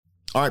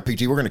All right,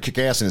 PT, we're going to kick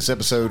ass in this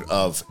episode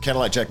of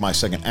Cadillac Jack, My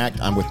Second Act.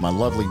 I'm with my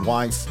lovely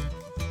wife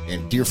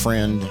and dear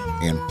friend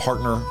and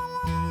partner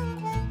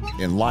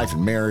in life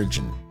and marriage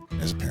and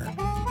as a parent.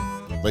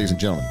 Ladies and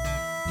gentlemen,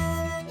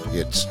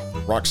 it's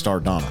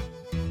Rockstar Donna.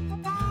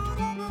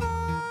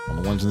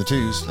 On the ones and the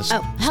twos. That's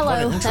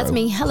hello. That's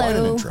me.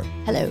 Hello.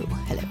 Hello.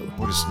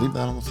 We'll just leave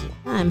that on the floor.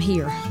 I'm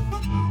here.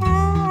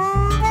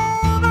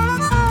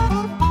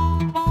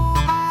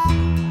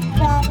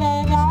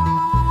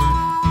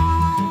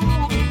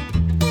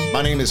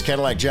 My name is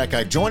Cadillac Jack.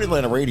 I joined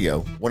Atlanta Radio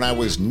when I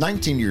was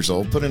 19 years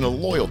old, put in a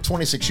loyal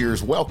 26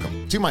 years.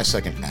 Welcome to My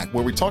Second Act,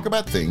 where we talk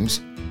about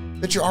things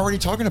that you're already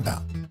talking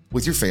about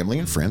with your family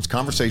and friends,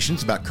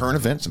 conversations about current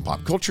events and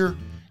pop culture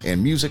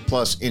and music,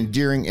 plus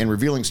endearing and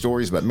revealing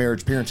stories about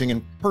marriage, parenting,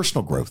 and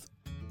personal growth.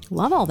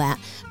 Love all that.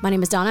 My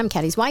name is Donna. I'm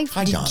Caddy's wife.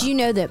 Hi, Donna. Did you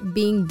know that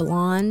being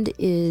blonde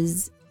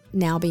is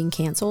now being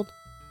canceled?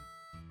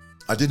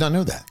 I did not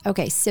know that.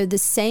 Okay, so the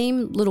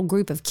same little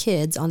group of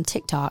kids on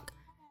TikTok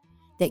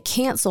that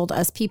canceled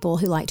us people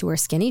who like to wear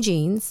skinny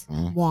jeans,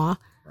 moi,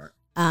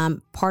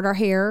 part our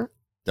hair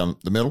down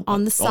the middle,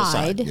 on the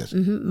side, yes.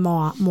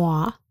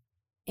 moi,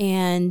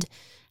 and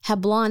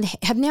have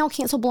now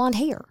canceled blonde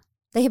hair.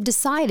 They have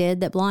decided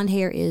that blonde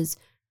hair is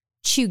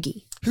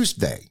chuggy. Who's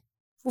they?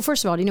 Well,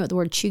 first of all, do you know what the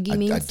word chuggy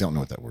means? I don't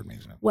know what that word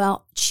means. No.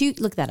 Well,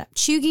 look that up.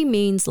 Chuggy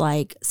means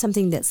like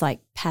something that's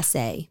like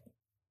passé.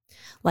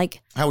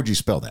 Like, how would you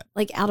spell that?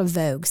 Like out of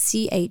vogue,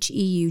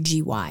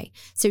 Cheugy.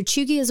 So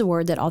chuggy is a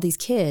word that all these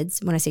kids,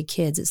 when I say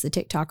kids, it's the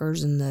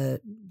TikTokers and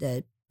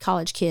the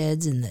college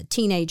kids and the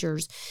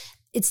teenagers.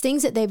 It's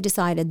things that they've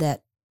decided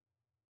that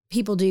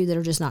people do that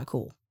are just not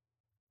cool.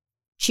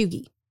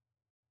 Chuggy.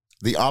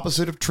 The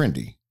opposite of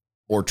trendy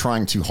or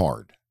trying too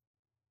hard.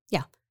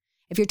 Yeah.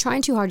 If you're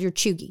trying too hard, you're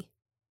chuggy.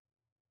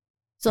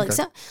 So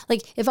okay.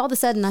 like if all of a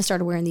sudden I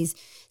started wearing these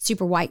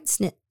super white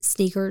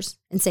sneakers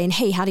and saying,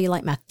 hey, how do you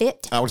like my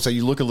fit? I would say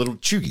you look a little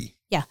chuggy.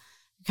 Yeah,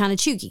 kind of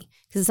chuggy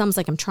because it's almost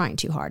like I'm trying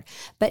too hard.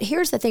 But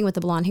here's the thing with the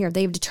blonde hair.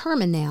 They've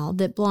determined now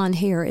that blonde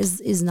hair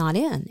is not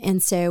in.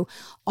 And so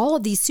all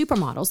of these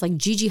supermodels like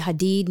Gigi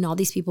Hadid and all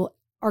these people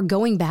are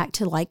going back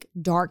to like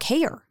dark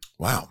hair.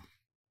 Wow.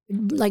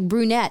 Like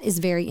brunette is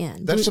very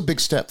in. That's a big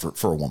step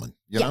for a woman.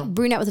 You know?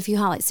 Brunette with a few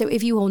highlights. So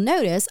if you will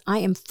notice, I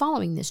am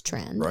following this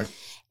trend. Right.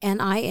 And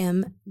I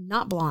am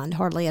not blonde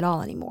hardly at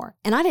all anymore.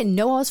 And I didn't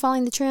know I was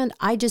following the trend.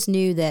 I just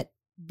knew that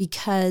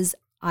because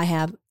I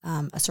have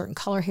a certain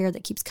color hair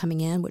that keeps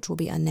coming in, which will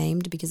be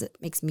unnamed because it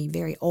makes me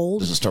very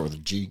old. Does it start with a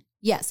G?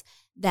 Yes.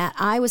 That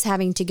I was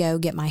having to go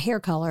get my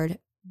hair colored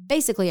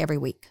basically every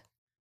week.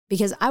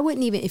 Because I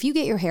wouldn't even, if you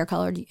get your hair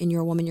colored and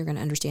you're a woman, you're going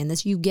to understand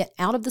this. You get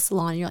out of the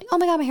salon and you're like, oh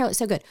my God, my hair looks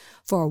so good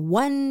for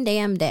one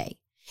damn day.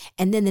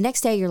 And then the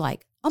next day you're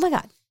like, oh my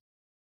God,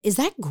 is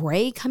that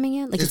gray coming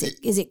in? Like,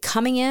 is it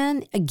coming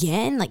in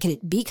again? Like, could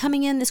it be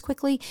coming in this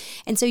quickly?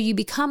 And so you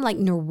become like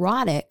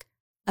neurotic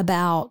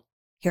about,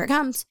 here it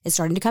comes. It's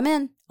starting to come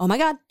in. Oh my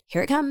God,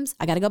 here it comes.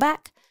 I got to go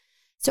back.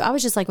 So I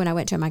was just like, when I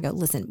went to him, I go,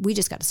 listen, we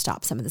just got to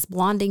stop some of this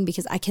blonding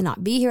because I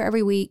cannot be here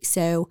every week.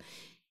 So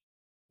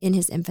in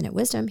his infinite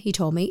wisdom, he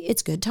told me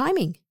it's good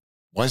timing.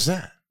 Why is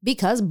that?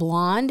 Because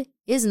blonde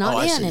is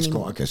not in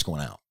anymore. It's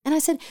going out. And I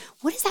said,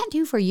 what does that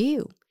do for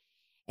you?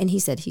 And he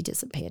said he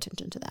doesn't pay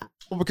attention to that.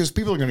 Well, because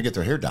people are going to get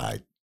their hair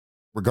dyed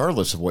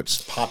regardless of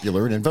what's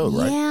popular and in vogue,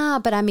 right? Yeah,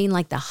 but I mean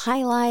like the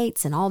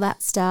highlights and all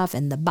that stuff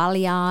and the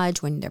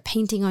balayage when they're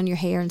painting on your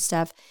hair and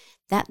stuff,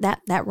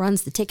 that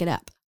runs the ticket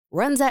up.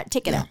 Runs that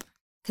ticket up.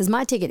 Because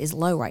my ticket is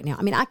low right now.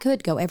 I mean, I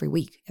could go every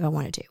week if I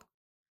wanted to.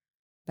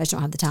 But I just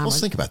don't have the time. Let's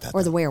think about that.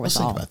 Or the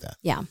wherewithal. Let's think about that.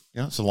 Yeah.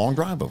 Yeah, it's a long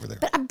drive over there.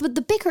 But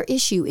the bigger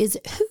issue is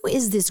who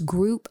is this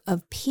group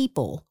of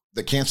people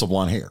that cancel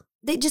blonde hair?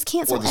 They just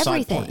cancel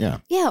everything.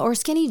 Yeah, or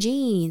skinny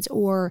jeans.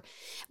 Or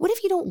what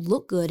if you don't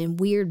look good in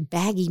weird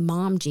baggy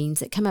mom jeans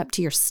that come up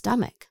to your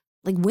stomach?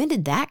 Like, when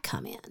did that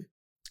come in?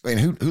 And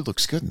who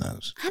looks good in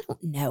those? I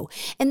don't know.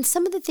 And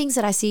some of the things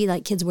that I see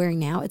like kids wearing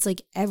now, it's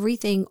like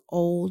everything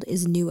old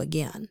is new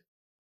again.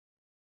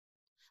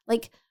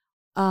 Like,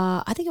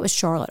 I think it was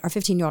Charlotte, our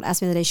 15-year-old,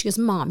 asked me the other day, she goes,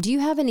 Mom, do you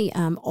have any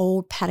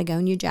old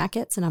Patagonia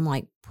jackets? And I'm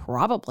like,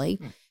 probably.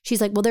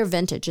 She's like, well, they're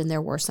vintage and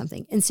they're worth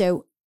something. And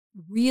so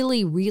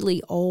really,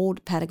 really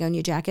old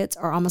Patagonia jackets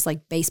are almost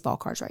like baseball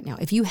cards right now.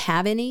 If you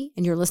have any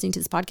and you're listening to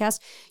this podcast,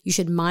 you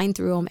should mine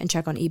through them and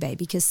check on eBay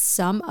because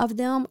some of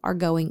them are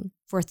going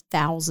for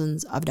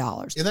thousands of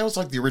dollars. Yeah, that was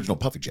like the original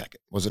puffy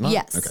jacket, was it not?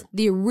 Yes, okay.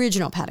 The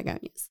original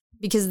Patagonias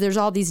because there's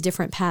all these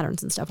different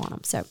patterns and stuff on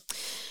them. So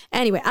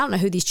anyway, I don't know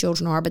who these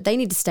children are, but they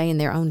need to stay in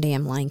their own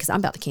damn lane because I'm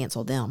about to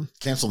cancel them.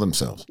 Cancel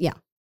themselves. Yeah.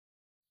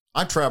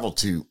 I traveled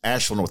to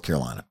Asheville, North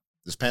Carolina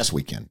this past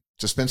weekend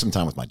to spend some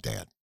time with my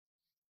dad.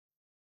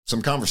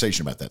 Some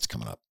conversation about that's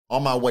coming up.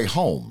 On my way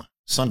home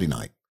Sunday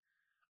night,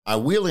 I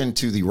wheel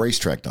into the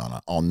racetrack,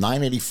 Donna, on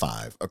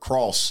 985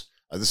 across,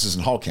 this is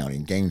in Hall County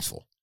in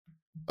Gainesville,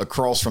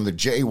 across from the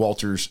J.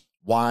 Walters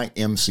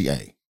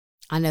YMCA.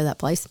 I know that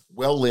place.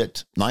 Well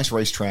lit, nice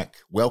racetrack,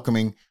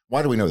 welcoming.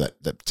 Why do we know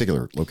that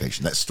particular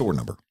location, that store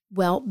number?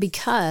 Well,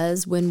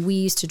 because when we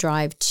used to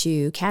drive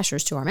to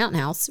Cashers to our mountain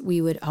house,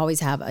 we would always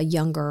have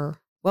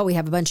we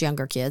have a bunch of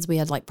younger kids. We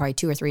had like probably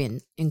 2 or 3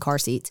 in car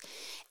seats.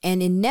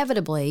 And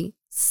inevitably,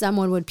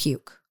 someone would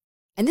puke.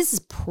 And this is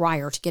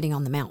prior to getting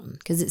on the mountain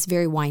because it's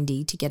very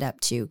windy to get up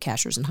to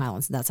Cashers and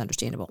Highlands. And that's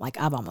understandable. Like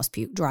I've almost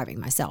puked driving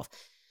myself.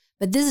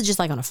 But this is just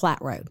like on a flat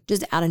road,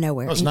 just out of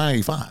nowhere. It's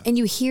 985. And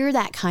you hear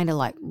that kind of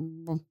like,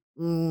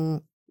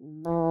 and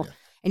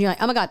you're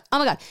like, oh my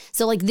God.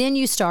 So like then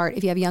you start,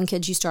 if you have young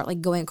kids, you start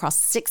like going across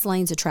 6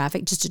 lanes of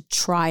traffic just to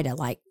try to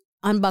like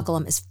unbuckle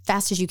them as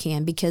fast as you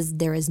can because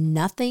there is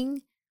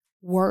nothing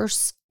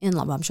worse in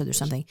love. I'm sure there's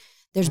something.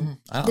 This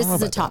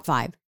is a top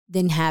 5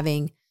 than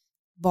having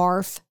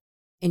barf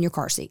in your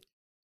car seat.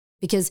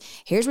 Because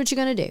here's what you're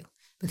going to do.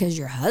 Because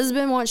your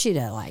husband wants you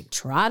to like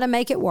try to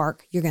make it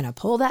work. You're going to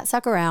pull that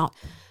sucker out,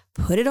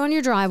 put it on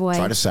your driveway.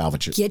 Try to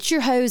salvage it. Get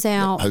your hose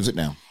out. Hose it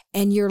down.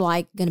 And you're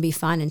like going to be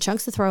finding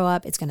chunks of throw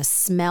up. It's going to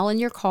smell in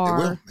your car.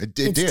 It will. It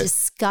did. It's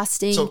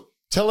disgusting. So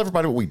tell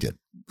everybody what we did.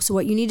 So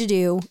what you need to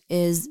do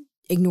is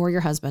ignore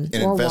your husband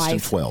And or invest wife. in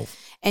 12.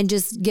 And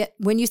just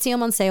when you see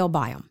them on sale,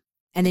 buy them.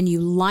 And then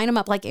you line them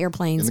up like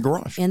airplanes.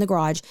 In the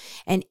garage.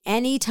 And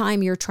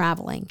anytime you're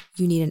traveling,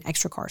 you need an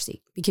extra car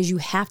seat because you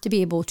have to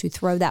be able to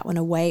throw that one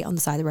away on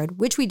the side of the road,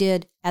 which we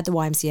did at the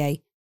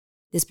YMCA,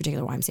 this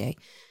particular YMCA.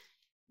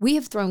 We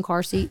have thrown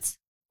car seats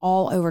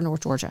all over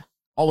North Georgia.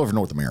 All over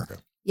North America.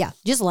 Yeah,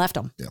 just left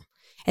them. Yeah.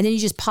 And then you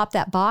just pop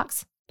that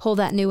box, pull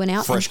that new one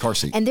out. Fresh car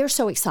seat. And they're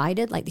so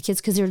excited, like the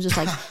kids, because they're just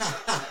like,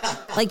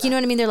 like, you know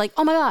what I mean? They're like,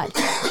 oh my God.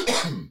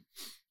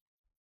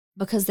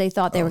 Because they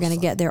thought they were going to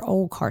get their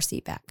old car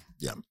seat back.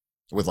 Yeah.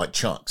 With like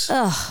chunks,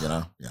 Ugh. you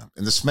know? Yeah.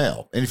 And the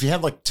smell. And if you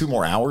have like 2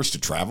 more hours to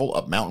travel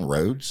up mountain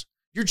roads,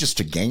 you're just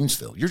to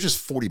Gainesville. You're just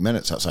 40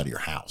 minutes outside of your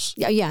house.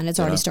 Yeah. And it's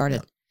already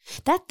started.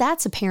 Yeah.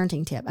 That's a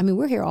parenting tip. I mean,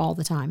 we're here all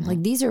the time. Mm-hmm.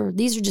 Like these are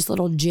just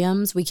little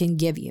gems we can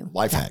give you.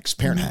 Life hacks,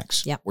 parent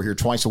hacks. Yep. We're here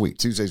twice a week,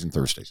 Tuesdays and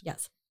Thursdays.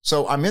 Yes.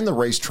 So I'm in the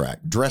racetrack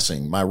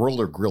dressing my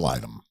roller grill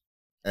item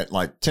at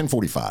like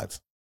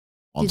 10:45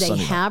 on Sunday. Do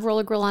they have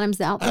roller grill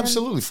items out there?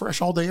 Absolutely. Fresh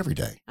all day, every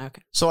day.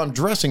 Okay. So I'm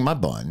dressing my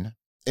bun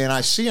and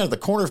I see out of the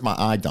corner of my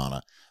eye,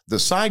 Donna, the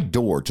side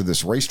door to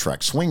this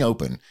racetrack swing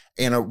open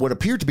and what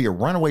appeared to be a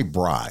runaway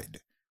bride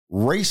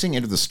racing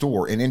into the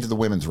store and into the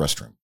women's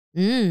restroom.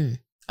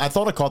 I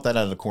thought I caught that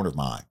out of the corner of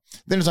my eye.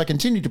 Then as I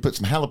continued to put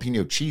some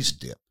jalapeno cheese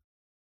dip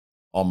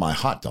on my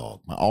hot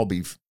dog, my all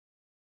beef,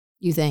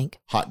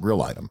 hot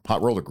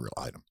roller grill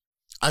item,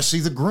 I see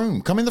the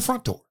groom come in the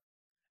front door.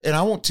 And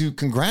I want to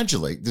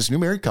congratulate this new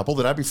married couple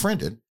that I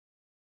befriended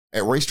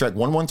at racetrack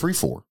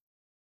 1134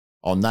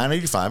 on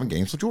 985 in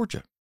Gainesville,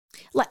 Georgia.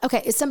 Like,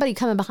 okay, is somebody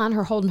coming behind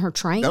her holding her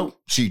train? No,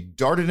 she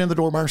darted in the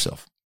door by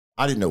herself.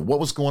 I didn't know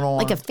what was going on.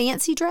 Like a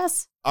fancy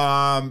dress?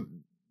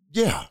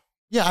 Yeah.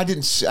 Yeah, I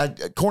didn't see,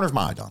 corner of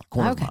my eye, Donna,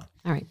 corner of my eye.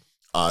 All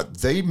right.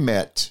 They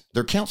met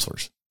their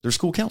counselors, their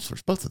school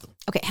counselors, both of them.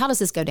 Okay, how does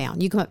this go down?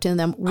 You come up to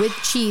them with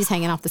cheese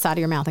hanging off the side of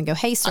your mouth and go,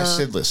 hey, sir. I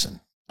said, listen,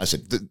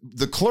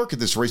 the clerk at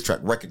this racetrack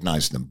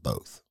recognized them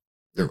both.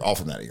 They're all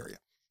from that area.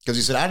 Because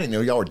he said, I didn't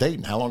know y'all were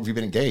dating. How long have you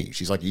been engaged?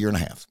 She's like 1.5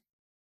 years.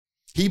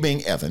 He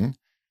being Evan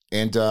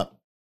and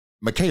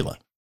Michaela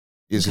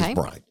is his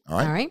bride. All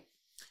right. All right.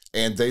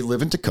 And they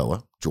live in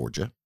Toccoa,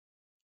 Georgia.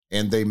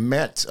 And they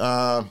met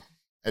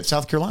at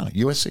South Carolina,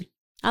 USC.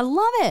 I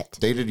love it.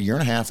 Dated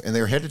 1.5 years, and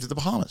they're headed to the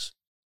Bahamas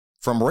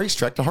from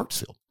racetrack to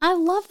Hartsfield. I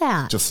love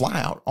that. To fly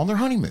out on their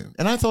honeymoon.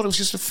 And I thought it was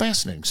just a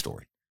fascinating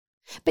story.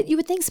 But you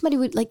would think somebody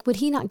would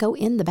he not go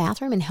in the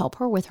bathroom and help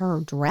her with her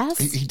dress?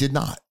 He did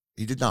not.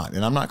 He did not.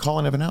 And I'm not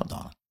calling Evan out,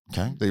 Donna.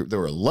 Okay. They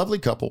were a lovely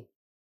couple.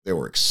 They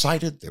were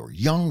excited. They were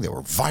young. They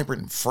were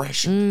vibrant and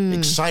fresh and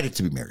excited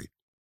to be married.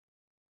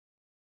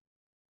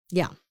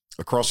 Yeah.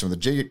 Across from the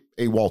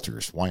J.A.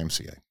 Walters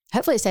YMCA.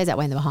 Hopefully it stays that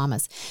way in the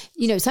Bahamas.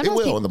 You know, sometimes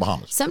it will in the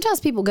Bahamas.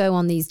 Sometimes people go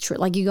on these trips,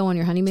 like you go on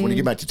your honeymoon. So when you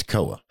get back to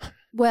Toccoa.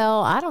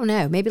 Well, I don't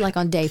know. Maybe like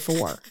on day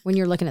 4, when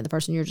you're looking at the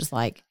person, you're just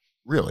like,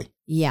 really?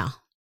 Yeah.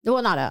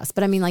 Well, not us,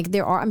 but I mean, like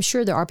I'm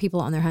sure there are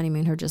people on their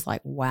honeymoon who are just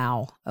like,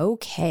 wow,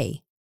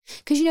 okay.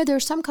 Because, you know, there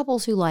are some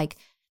couples who like,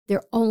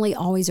 they're only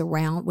always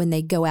around when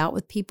they go out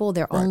with people.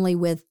 They're only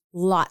with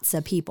lots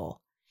of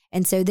people.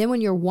 And so then when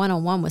you're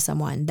one-on-one with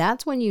someone,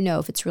 that's when you know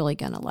if it's really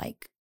going to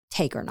like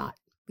take or not.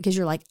 Because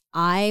you're like,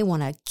 I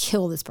want to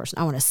kill this person.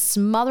 I want to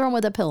smother them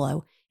with a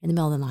pillow in the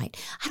middle of the night.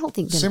 I don't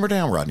think that. Simmer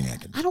down, Rodney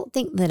Atkins. I don't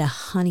think that a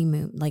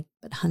honeymoon,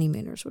 but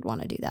honeymooners would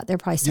want to do that. They're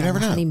probably still in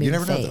the honeymoon You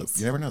never phase. know.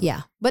 You never know.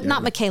 Yeah. But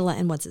not Michaela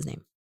and what's his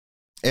name?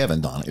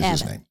 Evan, Donna, is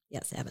his name.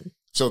 Yes, Evan.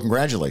 So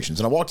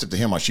congratulations. And I walked up to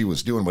him while she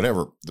was doing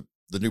whatever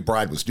the new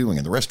bride was doing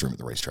in the restroom at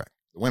the racetrack,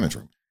 the women's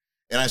room.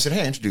 And I said,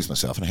 hey, I introduced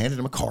myself and I handed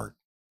him a card.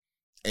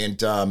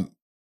 And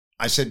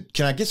I said,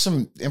 can I get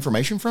some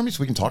information from you so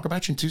we can talk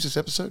about you in Tuesday's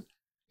episode?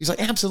 He's like,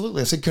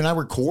 absolutely. I said, can I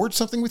record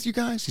something with you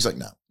guys? He's like,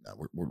 no,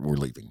 we're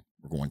leaving.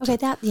 We're going to.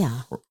 Okay,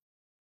 yeah.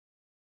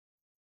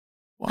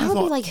 Well, I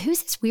would be like,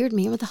 who's this weird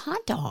man with a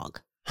hot dog?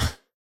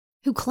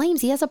 Who claims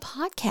he has a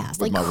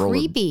podcast. With Like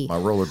creepy. my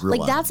roller grill.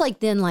 Like that's like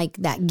then like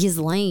that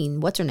Ghislaine,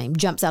 what's her name,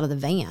 jumps out of the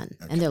van.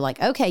 Okay. And they're like,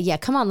 okay, yeah,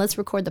 come on, let's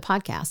record the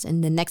podcast.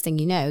 And the next thing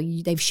you know,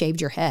 they've shaved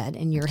your head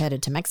and you're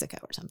headed to Mexico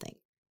or something.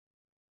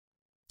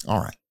 All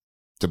right.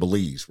 To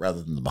Belize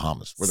rather than the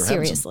Bahamas, where they're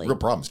having some real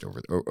problems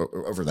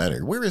over that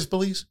area. Where is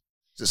Belize?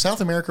 Is it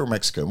South America or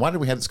Mexico? And why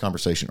did we have this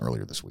conversation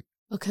earlier this week?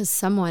 Because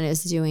someone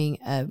is doing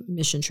a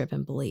mission trip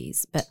in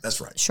Belize, but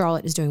that's right.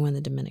 Charlotte is doing one in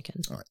the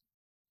Dominicans. All right.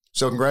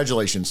 So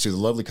congratulations to the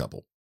lovely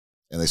couple.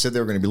 And they said they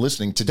were going to be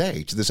listening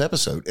today to this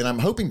episode. And I'm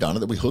hoping, Donna,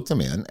 that we hook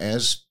them in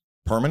as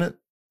permanent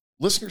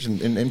listeners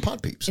and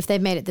pod peeps. If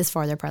they've made it this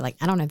far, they're probably like,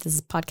 I don't know if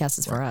this podcast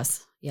is for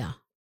us. Yeah.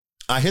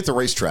 I hit the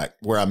racetrack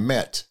where I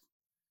met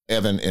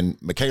Evan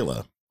and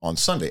Michaela on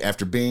Sunday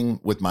after being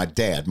with my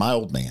dad, my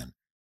old man,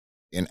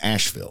 in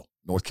Asheville,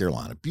 North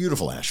Carolina.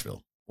 Beautiful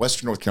Asheville,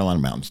 Western North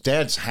Carolina mountains.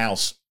 Dad's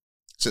house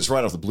sits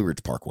right off the Blue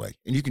Ridge Parkway.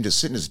 And you can just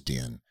sit in his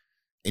den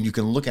and you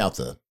can look out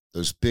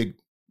those big,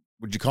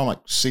 would you call them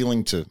like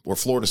ceiling to or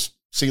floor to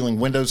ceiling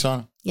windows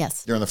on?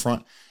 Yes. They're in the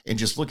front and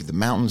just look at the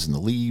mountains and the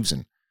leaves.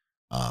 And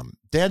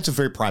Dad's a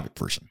very private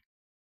person.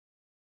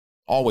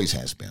 Always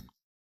has been.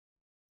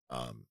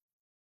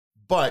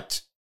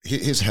 But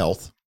his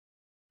health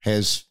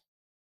has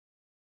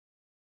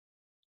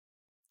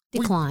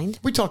declined.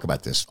 We talk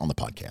about this on the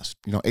podcast,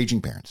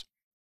 aging parents.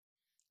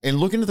 And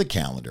looking at the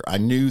calendar, I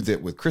knew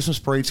that with Christmas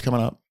parades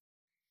coming up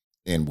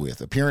and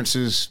with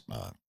appearances,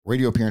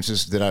 radio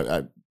appearances,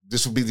 that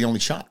this would be the only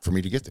shot for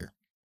me to get there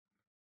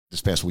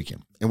this past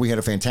weekend. And we had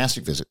a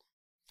fantastic visit.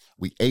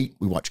 We ate,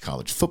 we watched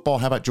college football.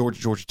 How about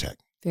Georgia Tech?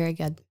 Very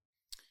good.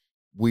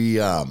 We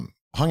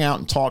hung out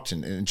and talked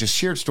and just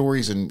shared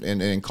stories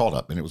and caught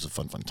up. And it was a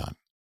fun time.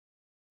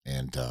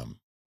 And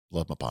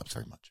love my pops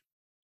very much.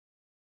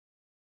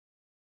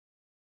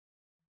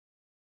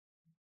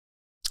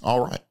 All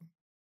right.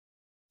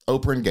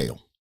 Oprah and Gayle.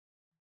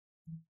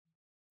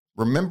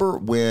 Remember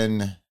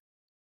when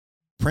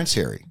Prince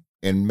Harry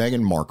and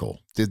Meghan Markle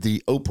did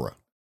the Oprah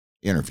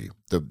interview?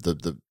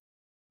 The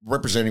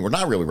representing, or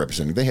not really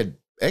representing, they had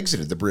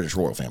exited the British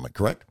royal family,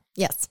 correct?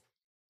 Yes.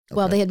 Okay.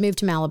 Well, they had moved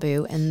to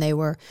Malibu and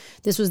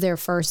this was their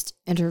first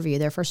interview,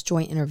 their first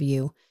joint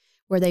interview,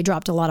 where they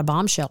dropped a lot of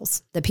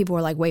bombshells that people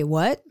were like, wait,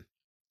 what?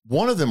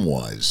 One of them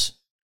was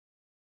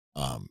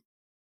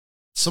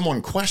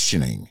someone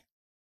questioning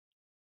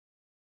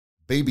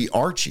baby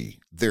Archie,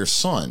 their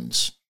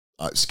son's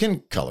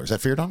skin color. Is that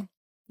fair, Donna?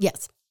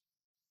 Yes.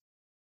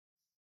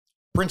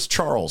 Prince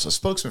Charles, a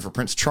spokesman for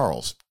Prince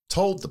Charles,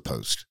 told the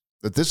Post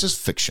that this is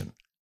fiction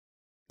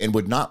and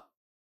would not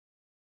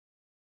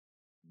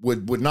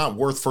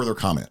worth further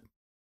comment.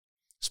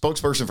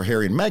 Spokesperson for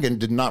Harry and Meghan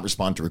did not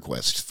respond to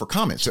requests for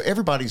comment. So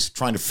everybody's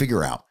trying to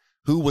figure out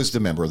who was the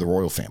member of the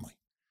royal family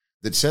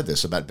that said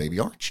this about baby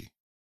Archie.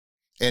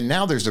 And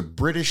now there's a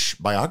British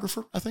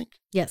biographer, I think.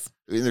 Yes.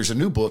 There's a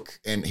new book,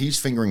 and he's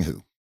fingering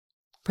who?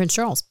 Prince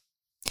Charles.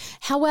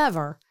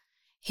 However,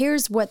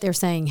 here's what they're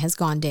saying has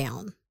gone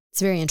down.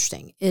 It's very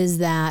interesting, is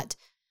that,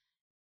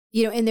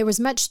 and there was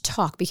much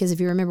talk because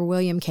if you remember,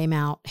 William came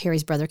out,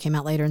 Harry's brother came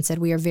out later and said,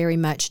 we are very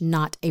much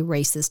not a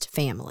racist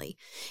family.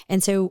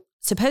 And so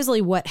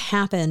supposedly what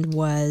happened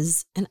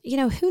was, and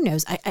who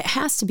knows, it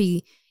has to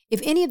be, if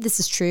any of this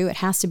is true, it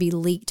has to be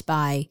leaked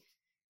by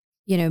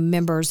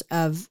members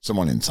of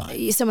someone inside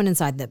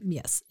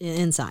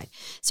inside.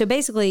 So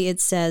basically it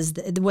says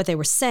what they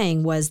were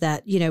saying was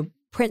that,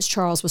 Prince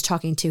Charles was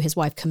talking to his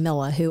wife,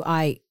 Camilla, who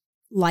I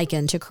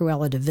liken to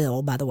Cruella de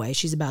Vil, by the way.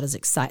 She's about as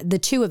excited. The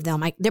two of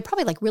them, they're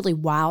probably like really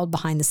wild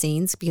behind the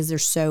scenes because they're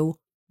so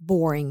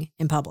boring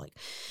in public.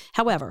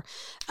 However,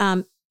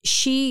 when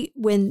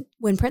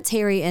Prince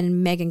Harry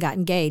and Meghan got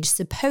engaged,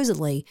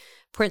 supposedly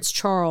Prince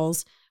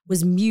Charles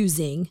was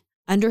musing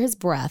under his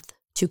breath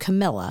to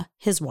Camilla,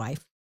 his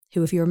wife,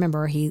 who, if you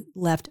remember, he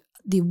left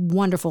the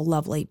wonderful,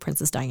 lovely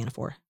Princess Diana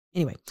for.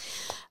 Anyway,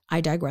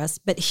 I digress.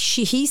 But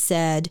he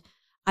said,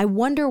 I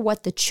wonder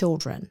what the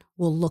children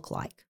will look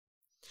like.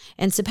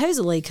 And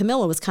supposedly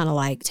Camilla was kind of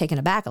like taken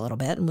aback a little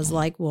bit and was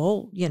like,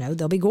 well,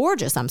 they'll be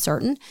gorgeous, I'm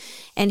certain.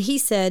 And he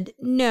said,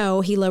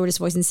 no, he lowered his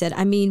voice and said,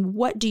 I mean,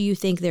 what do you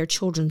think their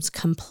children's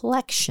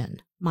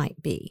complexion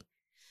might be?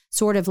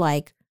 Sort of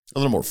like a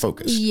little more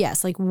focused.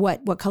 Yes. Like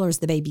what color is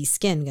the baby's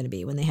skin going to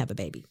be when they have a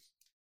baby?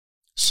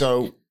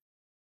 So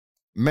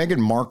Meghan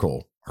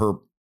Markle, her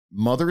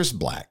mother is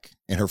black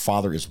and her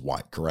father is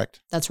white,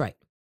 correct? That's right.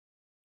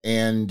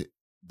 And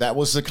that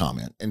was the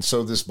comment. And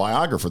so this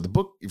biographer, the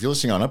book, if you're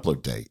listening on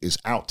Upload Day, is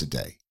out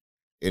today.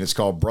 And it's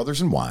called Brothers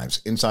and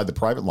Wives, Inside the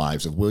Private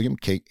Lives of William,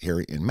 Kate,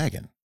 Harry, and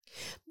Meghan.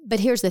 But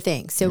here's the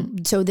thing.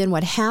 So then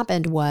what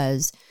happened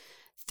was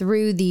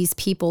through these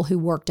people who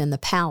worked in the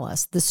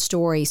palace, the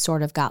story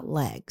sort of got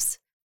legs,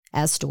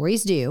 as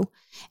stories do.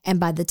 And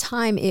by the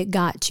time it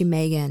got to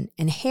Meghan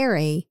and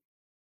Harry,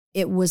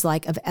 it was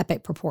like of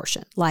epic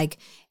proportion. Like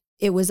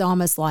it was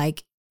almost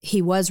like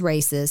he was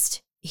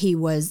racist.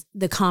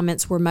 The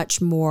comments were much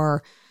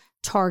more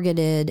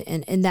targeted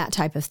and that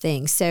type of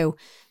thing. So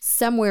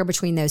somewhere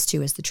between those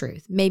two is the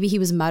truth. Maybe he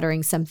was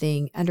muttering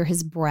something under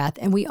his breath.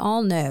 And we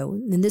all know,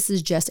 and this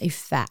is just a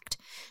fact,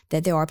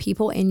 that there are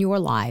people in your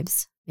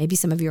lives, maybe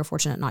some of you are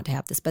fortunate not to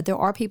have this, but there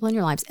are people in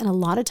your lives, and a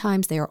lot of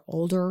times they are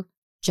older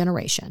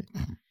generation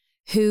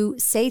who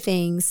say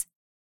things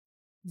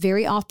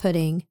very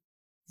off-putting,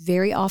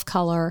 very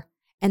off-color,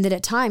 and that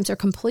at times are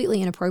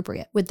completely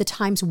inappropriate with the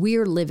times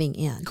we're living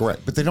in.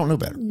 Correct. But they don't know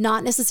better.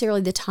 Not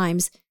necessarily the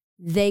times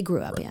they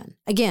grew up in.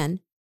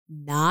 Again,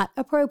 not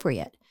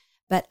appropriate.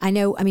 But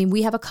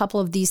we have a couple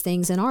of these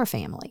things in our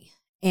family.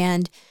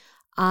 And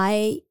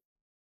I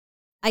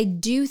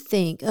do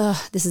think,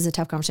 this is a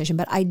tough conversation,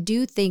 but I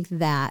do think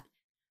that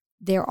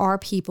there are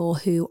people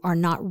who are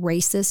not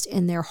racist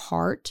in their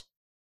heart,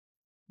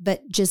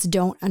 but just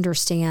don't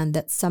understand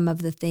that some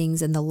of the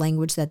things and the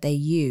language that they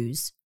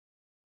use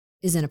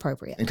is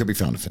inappropriate. And could be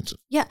found offensive.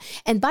 Yeah.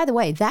 And by the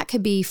way, that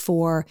could be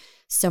for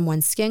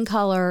someone's skin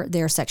color,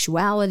 their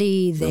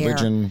sexuality,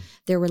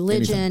 their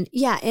religion. Anything.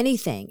 Yeah,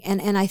 anything.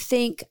 And I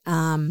think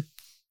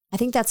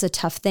that's a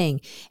tough thing.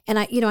 And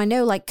I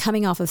know, like,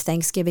 coming off of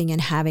Thanksgiving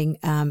and having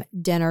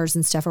dinners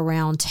and stuff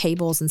around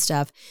tables and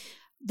stuff,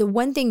 the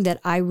one thing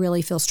that I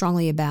really feel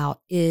strongly about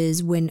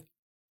is when,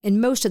 and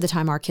most of the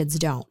time our kids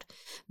don't,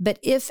 but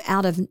if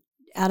out of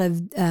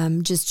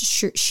just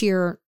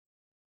sheer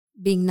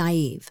being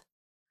naive,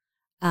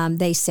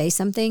 they say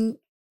something,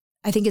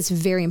 I think it's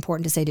very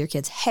important to say to your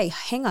kids, hey,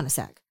 hang on a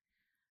sec.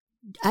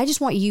 I just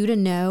want you to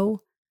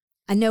know,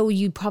 I know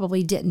you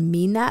probably didn't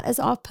mean that as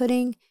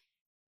off-putting,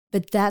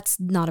 but that's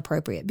not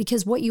appropriate,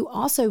 because what you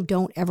also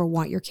don't ever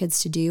want your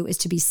kids to do is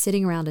to be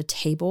sitting around a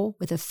table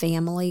with a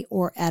family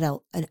or at a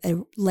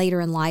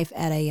later in life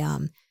at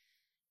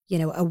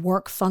a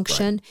work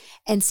function, right,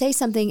 and say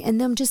something and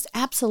them just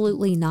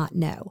absolutely not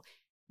know.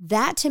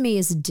 That to me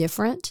is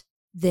different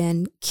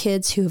than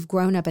kids who have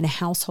grown up in a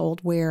household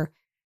where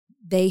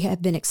they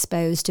have been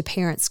exposed to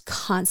parents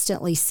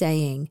constantly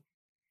saying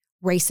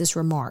racist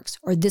remarks,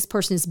 or this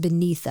person is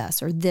beneath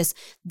us, or this.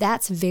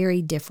 That's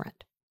very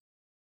different.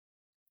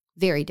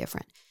 Very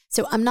different.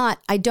 So I'm not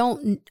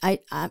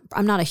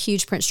a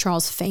huge Prince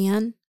Charles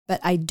fan, but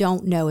I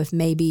don't know if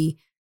maybe,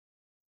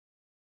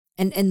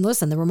 and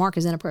listen, the remark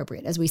is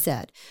inappropriate, as we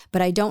said,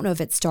 but I don't know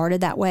if it started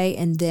that way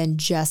and then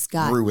just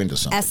grew into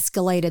something,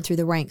 escalated through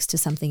the ranks to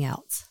something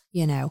else,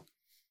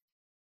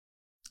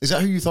 Is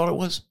that who you thought it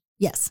was?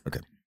 Yes. Okay.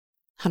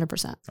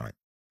 100%. All right.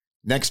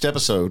 Next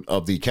episode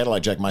of the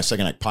Cadillac Jack My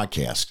Second Act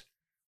podcast,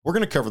 we're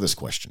going to cover this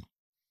question.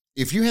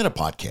 If you had a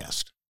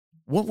podcast,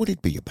 what would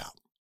it be about?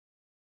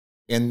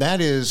 And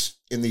that is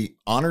in the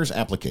honors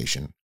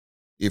application,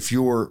 if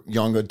your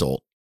young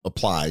adult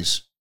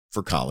applies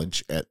for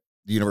college at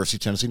the University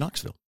of Tennessee,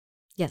 Knoxville.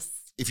 Yes.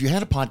 If you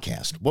had a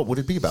podcast, what would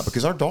it be about?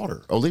 Because our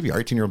daughter, Olivia,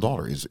 our 18-year-old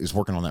daughter, is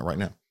working on that right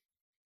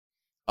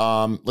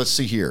now. Let's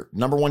see here.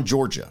 Number 1,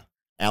 Georgia,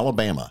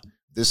 Alabama.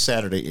 This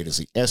Saturday, it is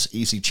the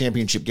SEC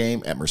Championship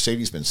game at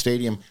Mercedes-Benz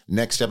Stadium.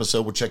 Next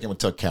episode, we'll check in with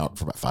Tug Cowart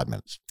for about 5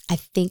 minutes. I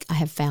think I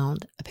have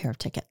found a pair of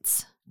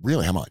tickets.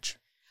 Really? How much?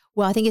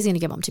 Well, I think he's going to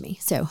give them to me,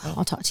 so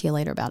I'll talk to you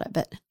later about it.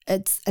 But I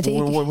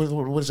think.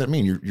 What does that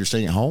mean? You're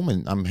staying at home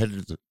and I'm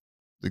headed to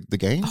the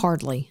game?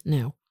 Hardly,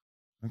 no.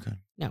 Okay.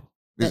 No.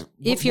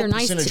 If you're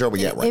nice, percentage are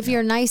we at right if now?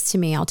 You're nice to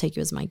me, I'll take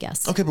you as my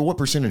guest. Okay, but what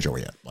percentage are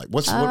we at? Like,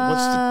 what's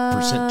the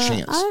percent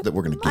chance that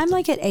we're going to get? I'm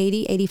like at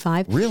 80,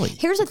 85. Really?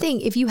 Here's the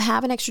thing: if you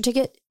have an extra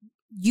ticket,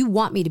 you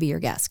want me to be your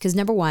guest, because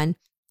number one,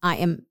 I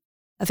am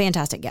a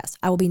fantastic guest.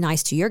 I will be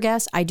nice to your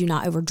guests. I do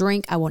not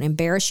overdrink. I won't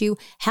embarrass you.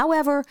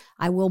 However,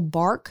 I will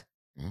bark.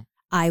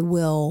 I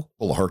will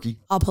pull a herky.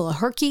 I'll pull a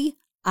herky.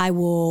 I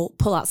will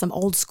pull out some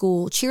old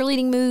school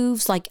cheerleading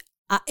moves. Like,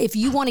 if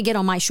you want to get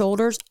on my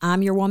shoulders,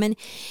 I'm your woman.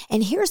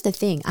 And here's the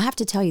thing. I have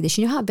to tell you this.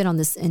 You know how I've been on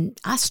this, and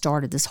I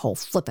started this whole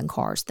flipping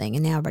cars thing,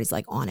 and now everybody's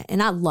like on it.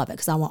 And I love it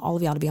because I want all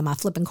of y'all to be on my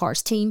flipping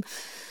cars team.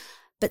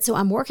 But so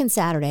I'm working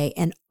Saturday,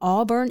 and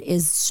Auburn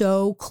is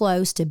so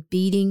close to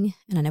beating,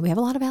 and I know we have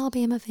a lot of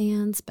Alabama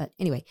fans, but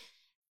anyway,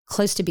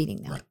 close to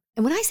beating them. Right.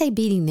 And when I say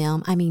beating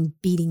them, I mean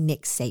beating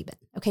Nick Saban.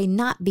 Okay,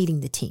 not beating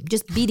the team,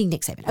 just beating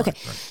Nick Saban. Okay,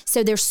 right.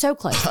 So they're so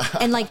close.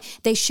 And like,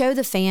 they show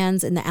the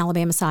fans in the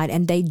Alabama side,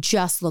 and they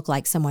just look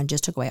like someone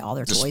just took away all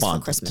their toys for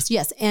Christmas.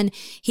 Yes, and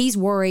he's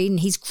worried, and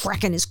he's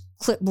cracking his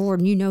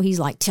clipboard, and he's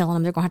like telling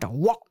them they're going to have to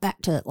walk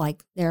back to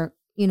like their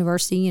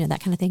university,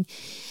 that kind of thing.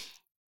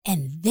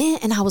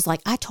 And I was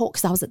like,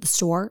 because I was at the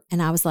store,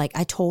 and I was like,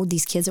 I told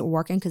these kids that were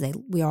working, because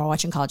we are all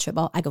watching college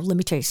football. I go, let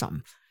me tell you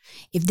something.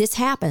 If this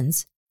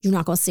happens, you're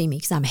not going to see me,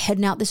 because I'm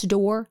heading out this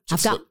door. I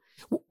told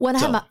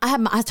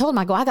him,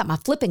 I got my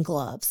flipping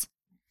gloves.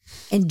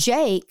 And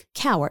Jake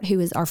Cowart, who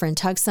is our friend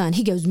Tug's son,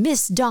 he goes,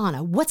 Miss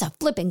Donna, what's a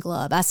flipping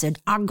glove? I said,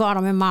 I got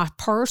them in my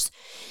purse,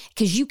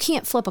 because you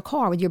can't flip a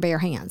car with your bare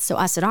hands. So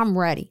I said, I'm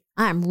ready.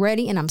 I'm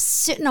ready, and I'm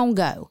sitting on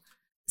go.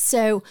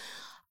 So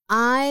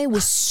I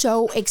was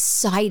so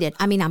excited.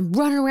 I mean, I'm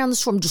running around the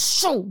store. I'm just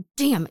so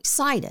damn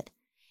excited.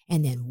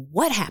 And then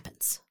what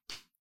happens?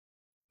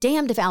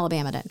 Damned if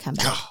Alabama doesn't come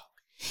back.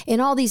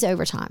 In all these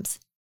overtimes.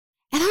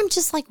 And I'm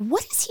just like,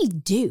 what does he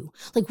do?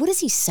 Like, what does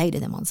he say to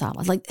them on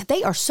sidelines? Like,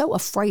 they are so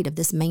afraid of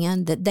this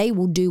man that they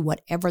will do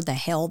whatever the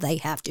hell they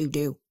have to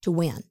do to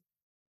win.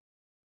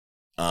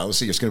 Let's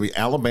see. It's going to be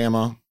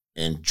Alabama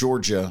and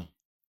Georgia.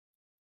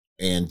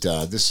 And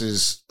this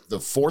is the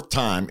fourth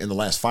time in the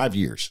last 5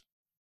 years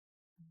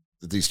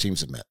that these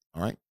teams have met.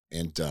 All right.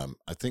 And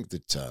I think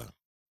that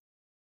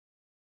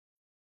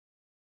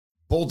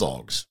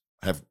Bulldogs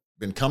have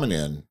been coming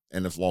in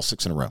and have lost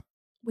 6 in a row.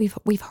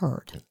 We've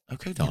heard.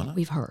 Okay, Donna. Yeah,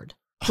 we've heard.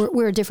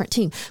 We're a different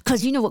team.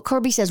 Because you know what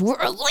Kirby says?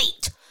 We're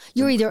elite.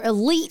 You're either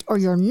elite or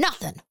you're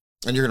nothing.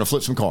 And you're going to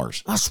flip some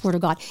cars. I swear to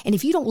God. And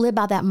if you don't live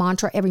by that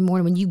mantra every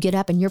morning when you get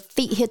up and your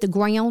feet hit the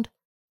ground,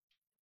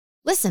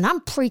 listen,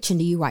 I'm preaching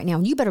to you right now,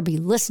 and you better be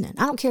listening.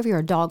 I don't care if you're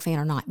a dog fan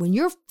or not. When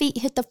your feet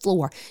hit the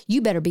floor,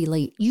 you better be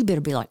elite. You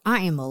better be like, I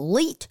am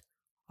elite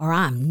or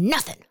I'm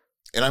nothing.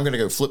 And I'm going to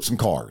go flip some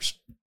cars.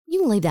 You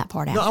can leave that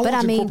part out. No, I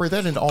want to incorporate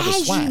that into all the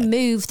swag. As you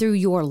move through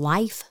your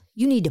life,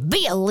 you need to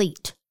be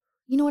elite.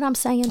 You know what I'm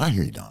saying? I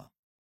hear you, Donna.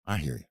 I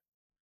hear you.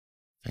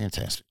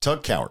 Fantastic.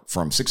 Tug Cowart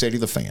from 680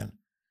 The Fan,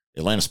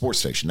 Atlanta Sports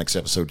Station. Next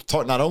episode to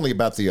talk not only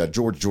about the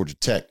Georgia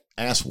Tech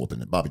ass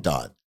whooping at Bobby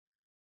Dodd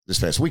this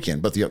past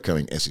weekend, but the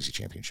upcoming SEC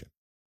championship.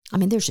 I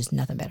mean, there's just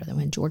nothing better than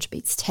when Georgia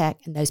beats Tech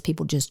and those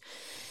people just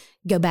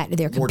go back to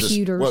their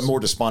computers. More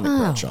despondent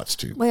crowd shots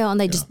too. Well, and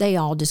they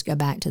all just go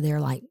back to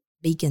their like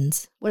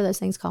beacons. What are those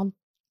things called?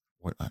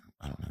 What I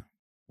don't know.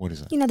 What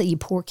is that? You know that you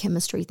pour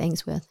chemistry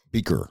things with?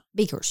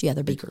 Beakers. Yeah,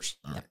 they're beakers.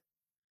 All right.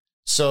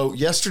 So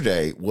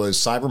yesterday was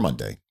Cyber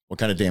Monday. What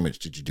kind of damage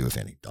did you do, if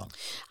any, Dawn?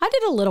 I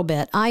did a little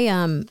bit.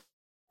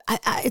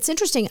 It's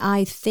interesting.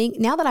 I think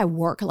now that I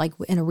work like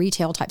in a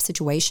retail type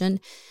situation,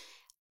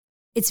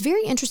 it's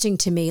very interesting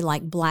to me,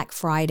 like Black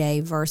Friday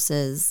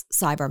versus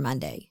Cyber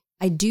Monday.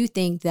 I do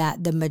think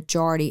that the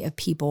majority of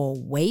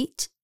people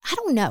wait, I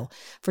don't know,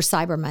 for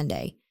Cyber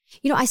Monday.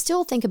 You know, I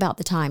still think about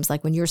the times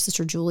like when your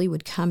sister Julie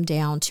would come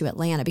down to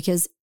Atlanta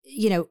because,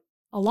 you know,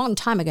 a long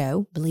time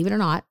ago, believe it or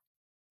not,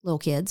 little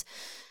kids,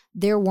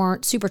 there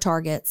weren't Super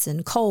Targets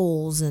and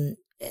Kohl's and,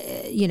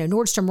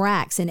 Nordstrom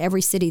Racks in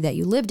every city that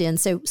you lived in.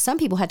 So some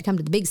people had to come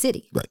to the big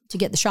city to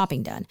get the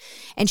shopping done.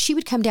 And she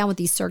would come down with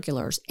these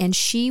circulars and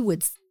she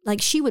would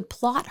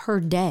plot her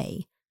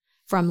day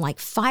from like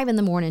 5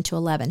 a.m. to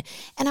 11.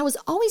 And I was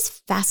always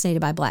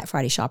fascinated by Black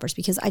Friday shoppers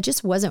because I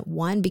just wasn't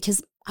one,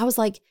 because I was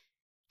like,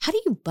 how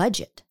do you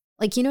budget?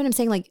 Like, you know what I'm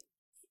saying? Like,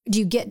 do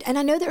you get, and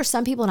I know there are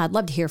some people, and I'd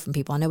love to hear from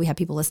people. I know we have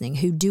people listening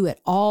who do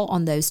it all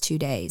on those 2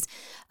 days.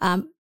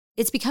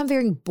 It's become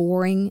very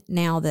boring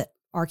now that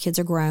our kids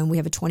are grown. We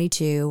have a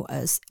 22,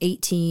 a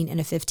 18, and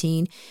a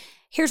 15.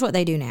 Here's what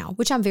they do now,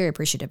 which I'm very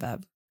appreciative of.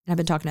 And I've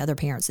been talking to other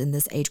parents in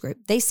this age group.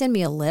 They send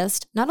me a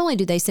list. Not only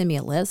do they send me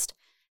a list,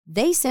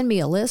 they send me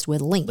a list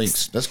with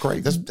links. That's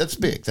great. That's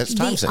big. That's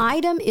time saving. The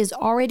item is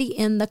already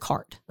in the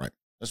cart. Right.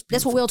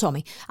 That's what Will told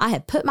me. I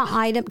had put my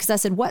item, because I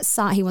said, what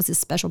size? He wants his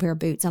special pair of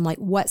boots. I'm like,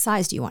 what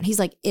size do you want? He's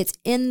like, it's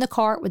in the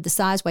cart with the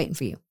size waiting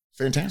for you.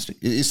 Fantastic.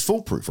 It's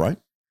foolproof, right?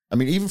 I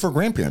mean, even for a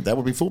grandparent, that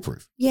would be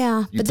foolproof.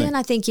 Yeah. But then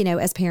I think,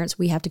 as parents,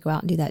 we have to go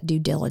out and do that due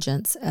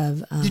diligence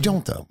of. You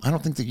don't, though. I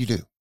don't think that you do.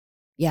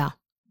 Yeah.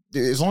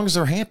 As long as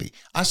they're happy.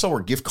 I saw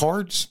where gift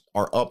cards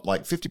are up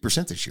like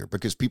 50% this year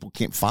because people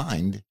can't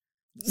find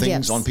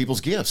things on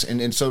people's gifts.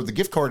 And so the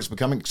gift card is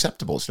becoming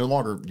acceptable. It's no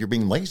longer you're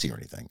being lazy or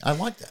anything. I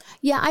like that.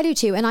 Yeah, I do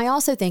too. And I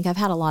also think I've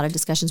had a lot of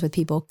discussions with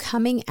people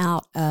coming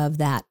out of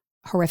that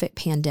horrific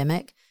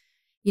pandemic.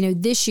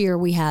 This year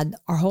we had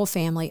our whole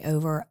family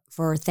over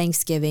for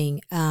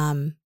Thanksgiving.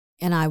 And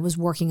I was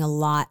working a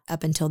lot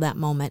up until that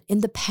moment. In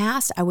the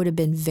past, I would have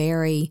been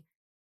very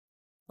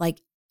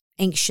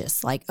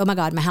anxious, like, oh my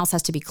God, my house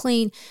has to be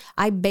clean.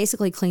 I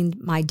basically cleaned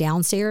my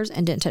downstairs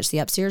and didn't touch the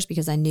upstairs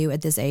because I knew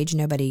at this age,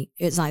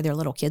 it's not like they're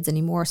little kids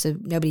anymore. So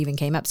nobody even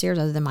came upstairs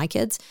other than my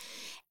kids.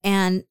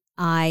 And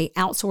I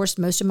outsourced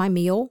most of my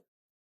meal.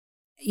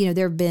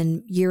 There have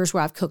been years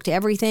where I've cooked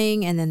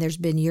everything, and then there's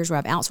been years where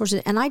I've outsourced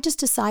it. And I just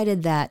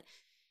decided that,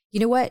 you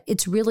know what,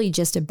 it's really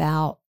just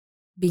about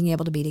being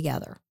able to be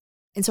together.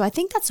 And so I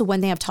think that's the one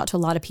thing I've talked to a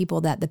lot of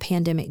people that the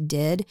pandemic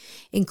did,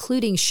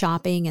 including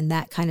shopping and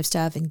that kind of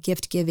stuff and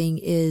gift giving,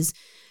 is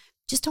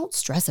just don't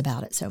stress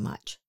about it so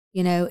much.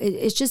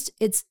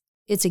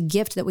 It's a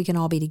gift that we can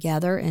all be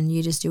together, and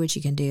you just do what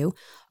you can do.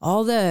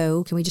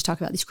 Although, can we just talk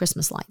about these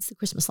Christmas lights, the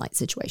Christmas light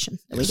situation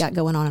that we got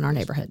going on in our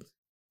neighborhood?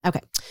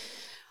 Okay.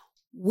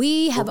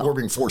 We're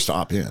being forced to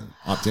opt in.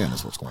 Opt in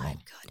is what's going on.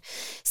 Good.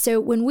 So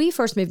when we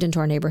first moved into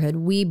our neighborhood,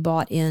 we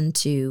bought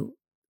into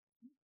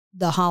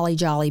the Holly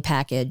Jolly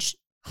package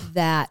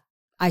that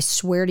I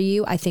swear to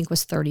you, I think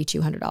was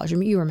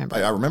 $3,200. You remember?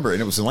 I remember,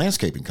 and it was a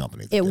landscaping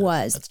company. It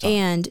was,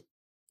 and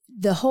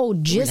the whole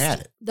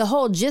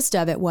gist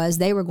of it was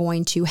they were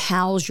going to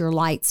house your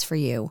lights for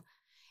you,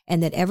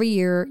 and that every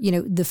year,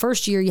 the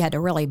first year you had to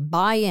really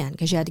buy in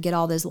because you had to get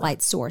all those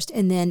lights sourced,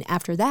 and then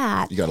after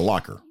that, you got a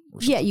locker.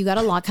 Yeah, you got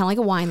a lock, kind of like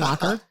a wine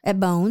locker at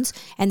Bones,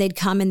 and they'd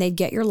come and they'd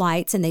get your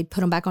lights and they'd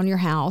put them back on your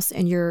house,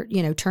 and you're,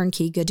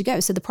 turnkey, good to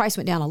go. So the price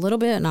went down a little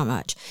bit, not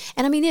much.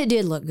 And I mean, it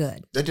did look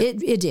good.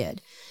 It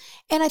did.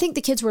 And I think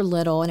the kids were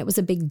little and it was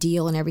a big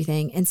deal and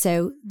everything. And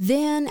so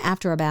then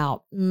after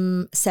about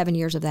 7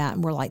 years of that,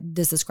 and we're like,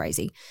 this is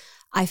crazy.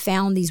 I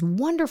found these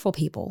wonderful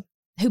people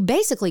who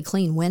basically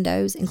clean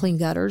windows and clean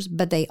gutters,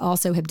 but they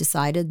also have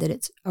decided that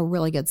it's a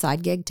really good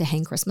side gig to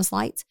hang Christmas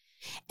lights.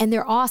 And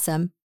they're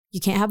awesome. You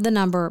can't have the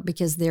number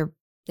because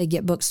they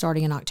get booked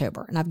starting in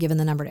October. And I've given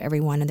the number to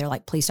everyone and they're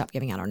like, please stop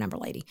giving out our number,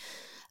 lady.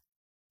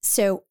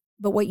 So,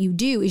 but what you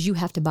do is you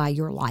have to buy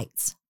your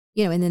lights,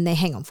 and then they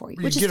hang them for you,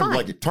 which is fine. You get them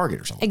like at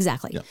Target or something.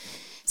 Exactly. Yeah.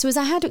 So as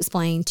I had to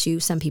explain to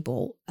some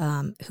people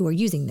who are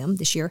using them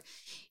this year,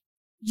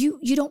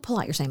 you don't pull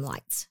out your same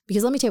lights,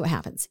 because let me tell you what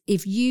happens.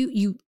 If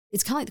you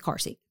it's kind of like the car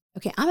seat.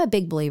 Okay, I'm a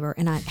big believer,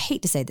 and I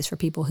hate to say this for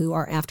people who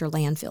are after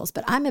landfills,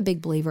 but I'm a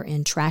big believer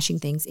in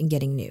trashing things and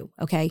getting new,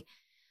 okay?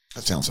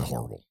 That sounds so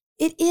horrible.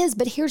 It is,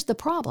 but here's the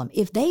problem.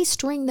 If they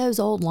string those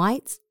old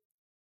lights,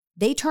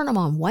 they turn them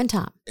on one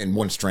time. And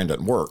one strand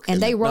doesn't work.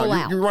 And they roll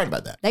out. You're right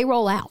about that. They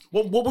roll out.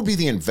 Well, what would be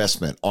the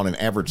investment on an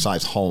average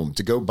size home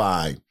to go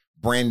buy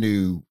brand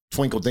new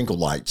Twinkle Dinkle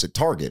lights at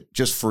Target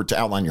just to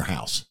outline your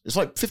house? It's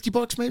like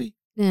 $50 maybe?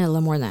 Yeah, a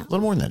little more than that. A little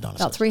more than that, Donna.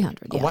 About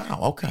 300. Yeah. Oh, wow.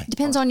 Okay.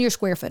 Depends on your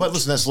square footage. But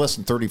listen, that's less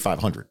than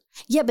 3,500.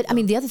 Yeah, but I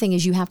mean, the other thing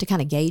is you have to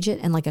kind of gauge it.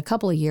 And like a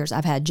couple of years,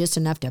 I've had just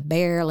enough to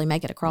barely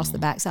make it across the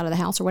back side of the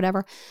house or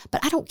whatever.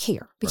 But I don't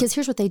care, because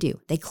here's what they do.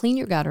 They clean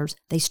your gutters,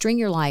 they string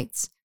your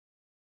lights,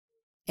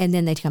 and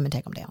then they come and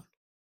take them down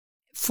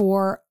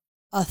for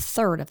a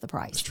third of the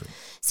price. That's true.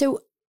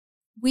 So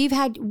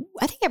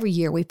I think every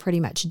year we've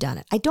pretty much done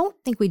it. I don't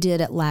think we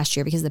did it last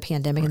year because of the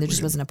pandemic and there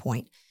just wasn't a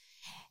point.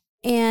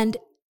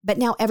 But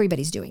now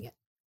everybody's doing it.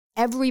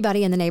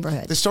 Everybody in the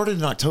neighborhood. They started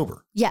in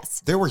October.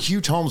 Yes. There were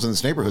huge homes in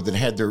this neighborhood that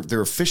had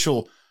their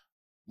official,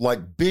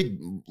 like, big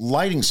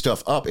lighting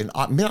stuff up in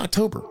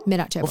mid-October.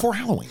 Mid-October. Before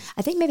Halloween.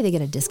 I think maybe they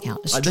get a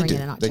discount to string it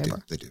in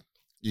October. They do.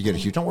 You get a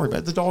huge. Don't worry about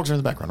it. The dogs are in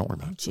the background. Don't worry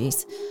about it.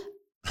 Jeez.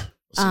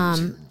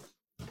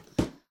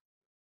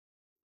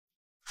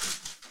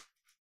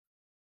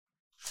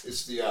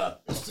 It's the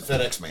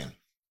FedEx man.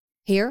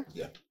 Here?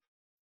 Yeah.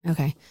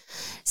 Okay.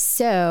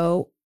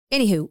 So,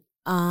 anywho,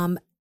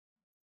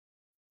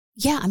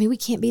 yeah, I mean, we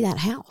can't be that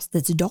house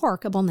that's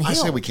dark up on the hill. I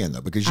say we can,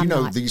 though, because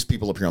these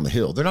people up here on the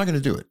hill, they're not going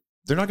to do it.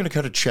 They're not going to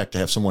cut a check to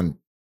have someone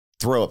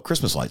throw up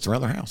Christmas lights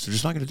around their house. They're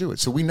just not going to do it.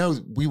 So we know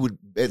we would,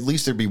 at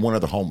least there'd be one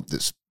other home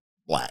that's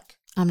black.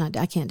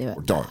 I can't do it.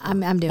 Or dark. I'm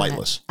doing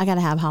lightless. it. I got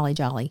to have Holly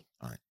Jolly.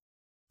 All right.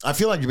 I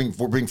feel like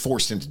we're being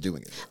forced into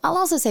doing it. I'll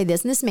also say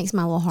this, and this makes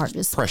my little heart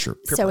just pressure.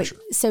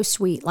 So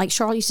sweet. Like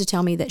Charlotte used to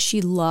tell me that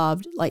she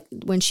loved, like,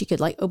 when she could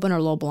like open her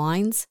little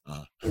blinds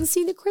and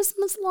see the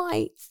Christmas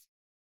lights.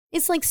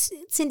 It's like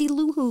Cindy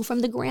Lou Who from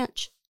The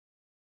Grinch.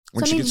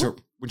 When she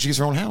gets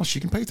her own house, she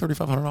can pay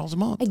 $3,500 a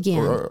month.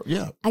 Again,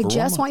 I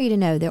just want you to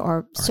know there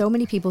are so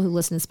many people who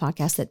listen to this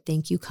podcast that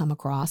think you come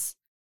across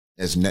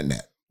as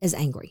net as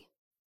angry.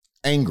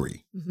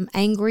 Angry. Mm-hmm.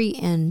 Angry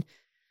and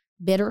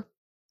bitter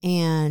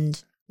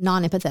and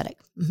non-empathetic.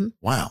 Mm-hmm.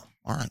 Wow.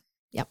 All right.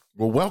 Yep.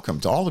 Well,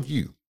 welcome to all of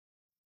you.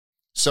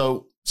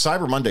 So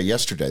Cyber Monday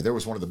yesterday, there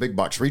was one of the big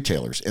box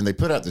retailers, and they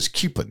put out this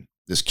coupon,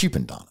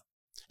 Donna.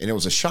 And it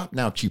was a Shop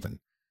Now coupon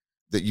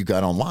that you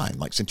got online,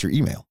 like sent your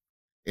email.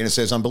 And it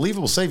says,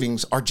 unbelievable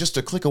savings are just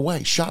a click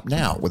away. Shop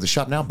now with a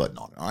Shop Now button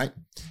on it. All right.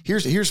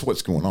 Here's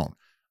what's going on.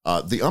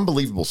 The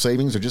unbelievable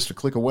savings are just a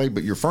click away,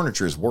 but your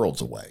furniture is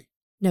worlds away.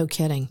 No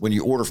kidding. When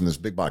you order from this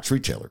big box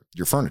retailer,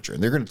 your furniture,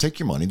 and they're going to take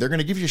your money. They're going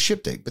to give you a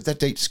ship date, but that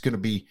date's going to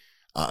be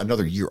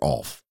another year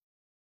off.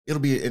 It'll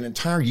be an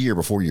entire year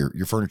before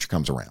your furniture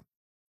comes around.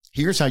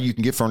 Here's how you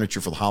can get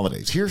furniture for the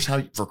holidays. Here's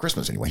how, for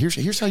Christmas anyway,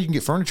 here's how you can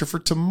get furniture for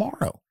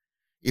tomorrow,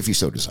 if you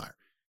so desire.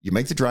 You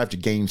make the drive to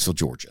Gainesville,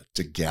 Georgia,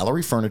 to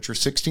Gallery Furniture,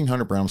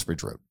 1600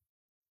 Brownsbridge Road.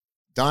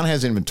 Don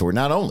has inventory,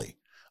 not only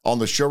on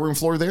the showroom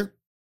floor there,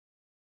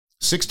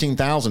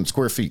 16,000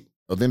 square feet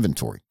of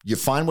inventory. You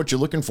find what you're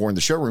looking for in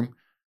the showroom,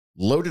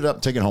 load it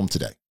up, take it home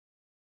today.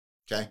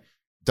 Okay?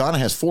 Donna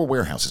has 4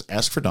 warehouses.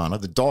 Ask for Donna,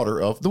 the daughter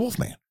of the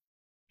Wolfman.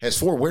 Has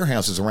 4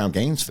 warehouses around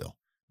Gainesville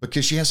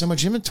because she has so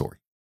much inventory.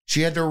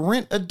 She had to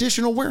rent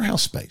additional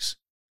warehouse space.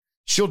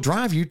 She'll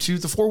drive you to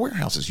the 4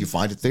 warehouses. You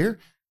find it there,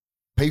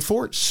 pay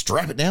for it,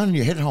 strap it down, and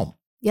you head home.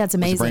 Yeah, it's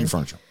amazing. Brand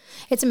furniture.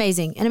 It's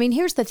amazing. And I mean,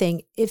 here's the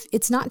thing. If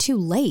it's not too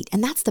late,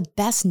 and that's the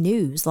best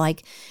news.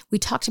 Like we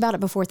talked about it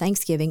before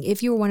Thanksgiving.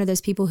 If you were one of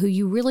those people who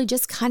you really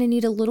just kind of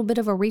need a little bit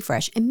of a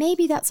refresh, and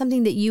maybe that's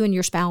something that you and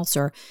your spouse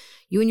or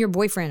you and your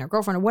boyfriend or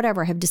girlfriend or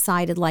whatever have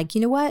decided, like,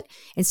 you know what,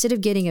 instead of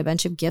getting a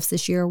bunch of gifts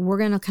this year, we're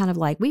going to kind of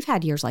like, we've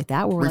had years like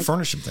that where we're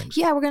refurnish some things.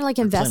 Yeah, we're going to like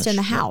invest in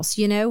the house,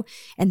 you know,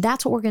 and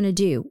that's what we're going to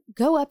do.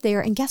 Go up there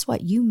and guess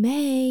what? You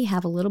may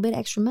have a little bit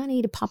extra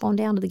money to pop on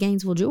down to the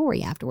Gainesville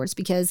Jewelry afterwards,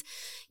 because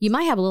you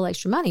might have a little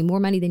extra money,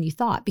 more money than you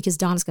thought, because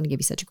Donna's going to give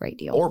you such a great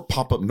deal. Or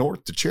pop up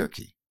north to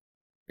Cherokee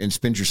and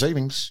spend your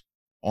savings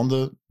on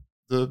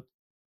the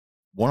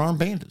one-armed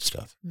bandit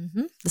stuff.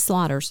 Mm-hmm. The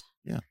Slaughters.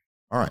 Yeah.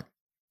 All right.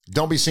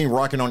 Don't be seen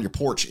rocking on your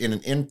porch in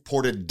an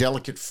imported,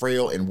 delicate,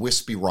 frail, and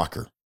wispy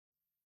rocker,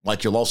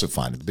 like you'll also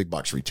find at the big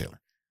box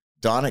retailer.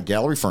 Donna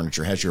Gallery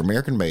Furniture has your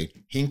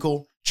American-made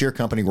Hinkle Chair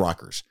Company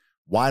rockers.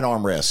 wide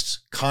armrests,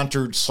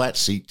 contoured slat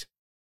seat,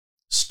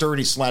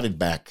 sturdy slatted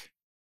back.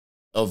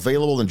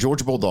 Available in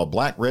Georgia Bulldog,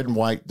 black, red, and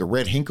white. The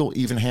red Hinkle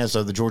even has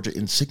the Georgia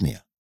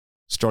insignia,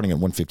 starting at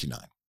 $159.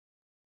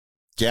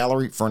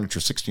 Gallery Furniture,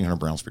 1600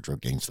 Brownsbridge Road,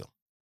 Gainesville.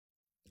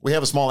 We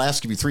have a small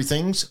ask of you 3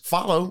 things.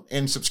 Follow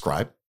and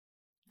subscribe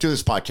to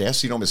this podcast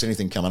so you don't miss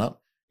anything coming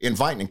up.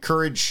 Invite and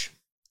encourage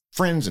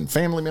friends and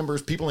family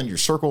members, people in your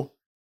circle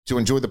to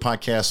enjoy the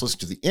podcast. Listen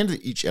to the end of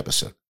each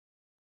episode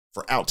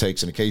for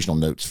outtakes and occasional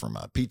notes from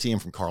PT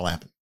and from Carl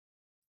Appen.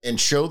 And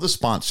show the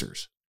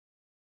sponsors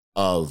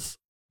of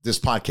this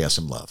podcast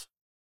some love.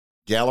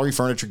 Gallery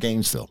Furniture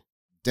Gainesville,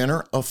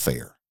 Dinner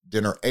Affair,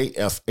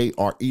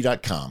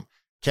 dinnerafare.com.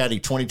 Caddy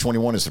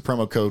 2021 is the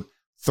promo code,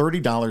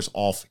 $30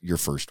 off your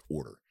first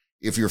order.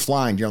 If you're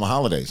flying during the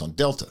holidays on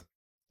Delta,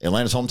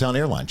 Atlanta's hometown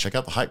airline, check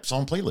out the Hype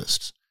Song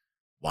playlists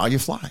while you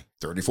fly,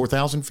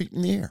 34,000 feet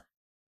in the air.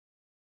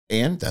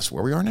 And that's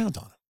where we are now,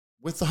 Donna,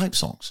 with the Hype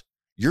Songs.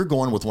 You're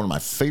going with one of my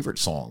favorite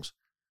songs.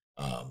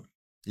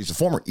 He's a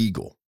former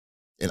Eagle,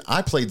 and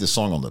I played this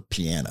song on the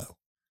piano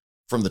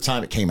from the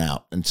time it came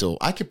out until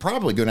I could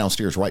probably go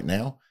downstairs right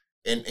now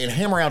and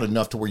hammer out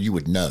enough to where you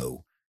would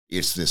know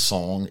it's this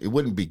song. It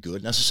wouldn't be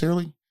good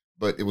necessarily,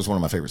 but it was one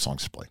of my favorite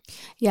songs to play.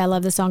 Yeah, I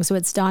love the song. So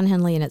it's Don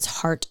Henley and it's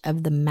Heart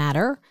of the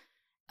Matter.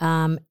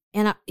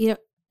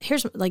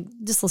 Here's like,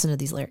 just listen to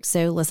these lyrics.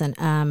 So listen,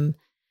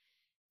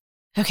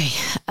 okay.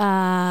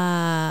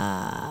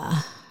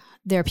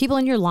 There are people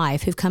in your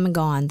life who've come and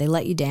gone. They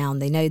let you down.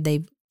 They know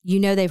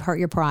they've hurt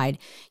your pride.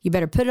 You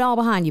better put it all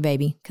behind you,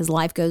 baby, because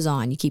life goes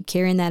on. You keep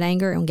carrying that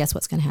anger, and guess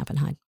what's going to happen,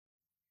 Hyde?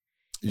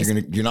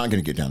 You're not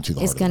going to get down to the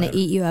heart. It's going to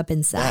eat you up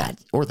inside.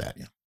 Yeah.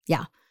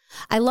 Yeah.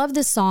 I love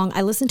this song.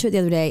 I listened to it the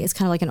other day. It's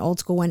kind of like an old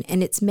school one,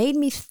 and it's made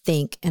me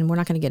think, and we're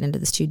not going to get into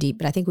this too deep,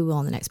 but I think we will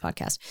on the next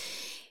podcast.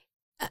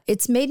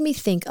 It's made me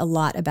think a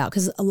lot about,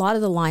 because a lot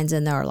of the lines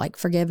in there are like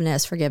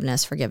forgiveness,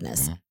 forgiveness,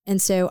 forgiveness. Mm-hmm.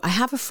 And so I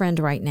have a friend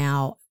right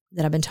now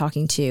that I've been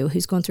talking to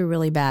who's going through a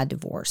really bad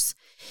divorce.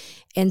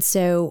 And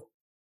so,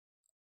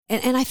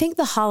 and I think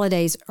the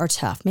holidays are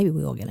tough. Maybe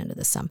we will get into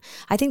this some.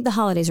 I think the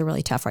holidays are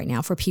really tough right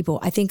now for people.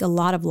 I think a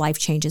lot of life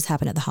changes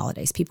happen at the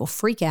holidays. People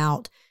freak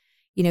out.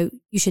 You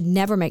should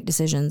never make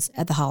decisions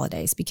at the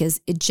holidays because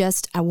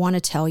I want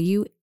to tell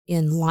you,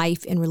 in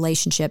life, in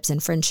relationships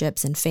and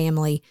friendships and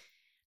family,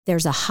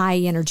 there's a high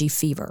energy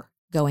fever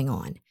going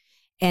on.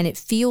 And it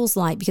feels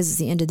like, because it's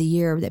the end of the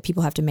year, that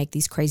people have to make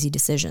these crazy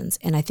decisions.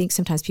 And I think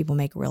sometimes people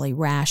make really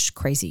rash,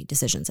 crazy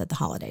decisions at the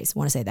holidays. I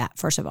want to say that,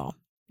 first of all.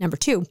 Number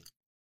 2,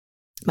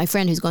 my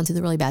friend who's going through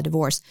the really bad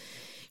divorce,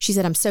 she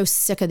said, I'm so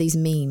sick of these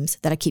memes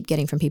that I keep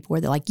getting from people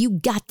where they're like, you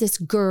got this,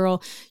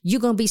 girl.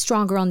 You're going to be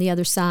stronger on the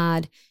other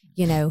side.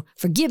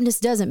 Forgiveness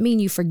doesn't mean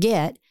you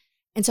forget.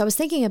 And so I was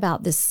thinking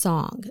about this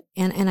song,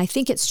 and I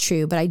think it's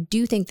true, but I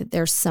do think that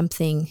there's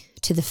something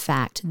to the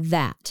fact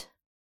that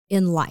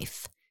in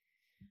life,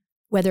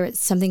 whether it's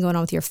something going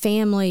on with your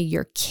family,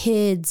 your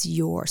kids,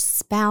 your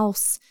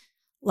spouse,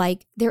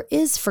 like there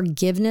is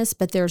forgiveness,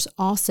 but there's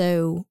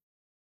also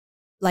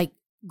like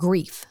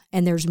grief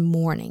and there's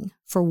mourning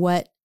for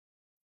what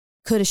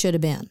could have, should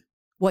have been,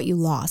 what you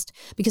lost.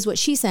 Because what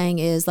she's saying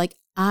is like,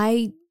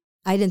 I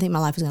didn't think my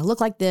life was going to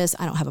look like this.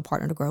 I don't have a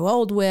partner to grow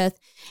old with.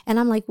 And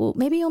I'm like, well,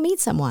 maybe you'll meet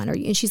someone.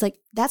 And she's like,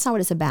 that's not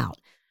what it's about.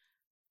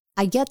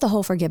 I get the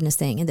whole forgiveness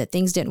thing and that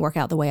things didn't work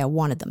out the way I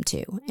wanted them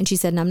to. And she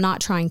said, and I'm not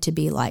trying to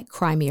be like,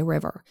 cry me a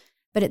river.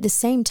 But at the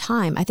same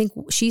time, I think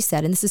she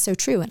said, and this is so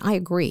true, and I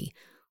agree,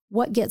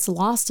 what gets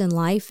lost in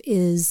life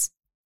is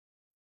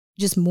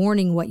just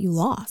mourning what you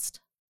lost.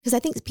 Because I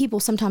think people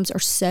sometimes are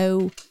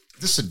so...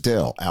 This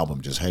Adele album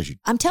just has you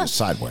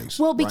sideways.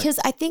 Well, because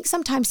right? I think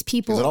sometimes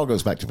people... Because it all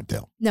goes back to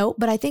Adele. No,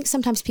 but I think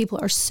sometimes people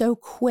are so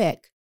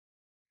quick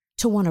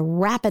to want to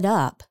wrap it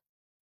up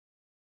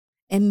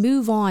and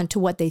move on to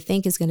what they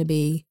think is going to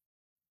be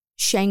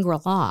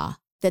Shangri-La,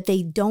 that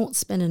they don't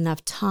spend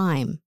enough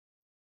time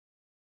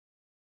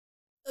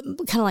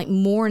kind of like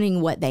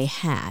mourning what they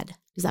had.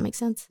 Does that make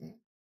sense?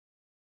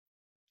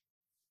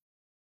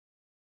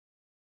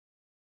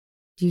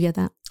 Do you get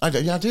that? I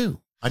do.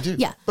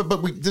 Yeah. But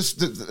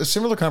a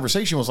similar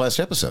conversation was last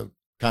episode,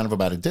 kind of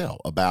about Adele,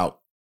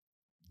 about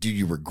do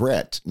you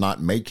regret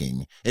not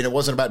making, and it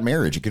wasn't about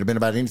marriage. It could have been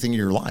about anything in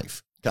your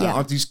life. Yeah.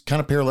 Aren't these kind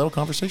of parallel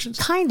conversations?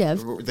 Kind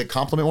of. They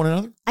complement one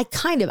another?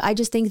 I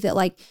just think that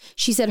like,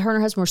 she said her and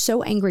her husband were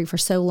so angry for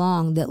so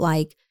long that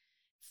like,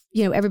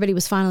 everybody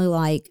was finally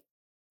like,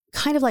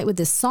 kind of like with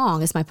this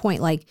song is my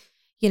point. Like,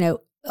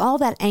 all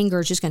that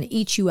anger is just going to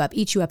eat you up.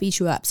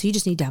 So you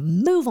just need to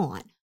move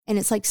on. And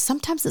it's like,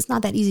 sometimes it's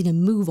not that easy to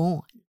move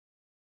on.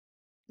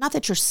 Not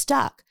that you're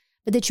stuck,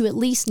 but that you at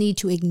least need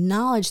to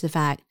acknowledge the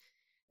fact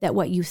that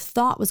what you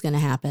thought was going to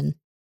happen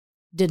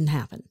didn't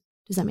happen.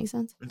 Does that make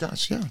sense? It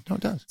does. Yeah, no,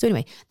 it does. So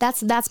anyway,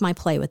 that's my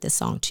play with this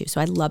song too.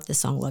 So I love this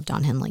song. Love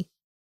Don Henley.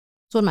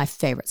 It's one of my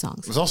favorite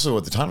songs. It was also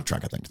the title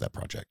track, I think, to that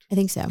project. I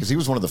think so. Because he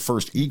was one of the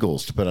first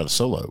Eagles to put out a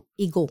solo.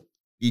 Eagle,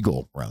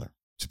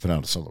 to put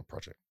out a solo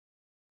project.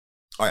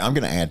 All right, I'm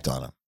going to add,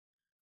 Donna,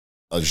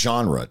 a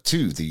genre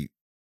to the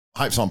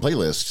Hype Song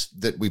playlist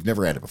that we've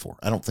never added before,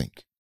 I don't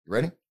think. You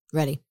ready?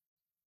 Ready.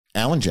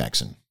 Alan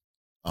Jackson,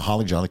 A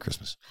Holly Jolly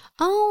Christmas.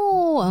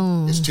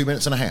 Oh. It's 2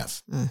 minutes and a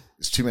half.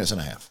 It's 2 minutes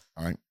and a half.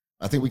 All right.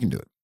 I think we can do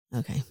it.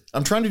 Okay.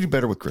 I'm trying to do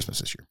better with Christmas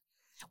this year.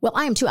 Well,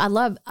 I am too. I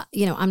love,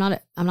 I'm not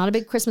a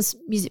big Christmas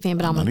music fan,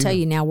 but I'm going to tell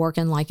you now,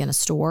 working like in a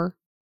store,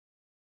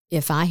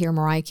 if I hear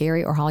Mariah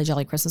Carey or Holly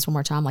Jolly Christmas one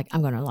more time, like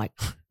I'm going to like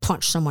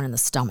punch someone in the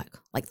stomach,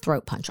 like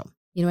throat punch them.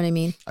 You know what I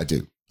mean? I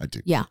do.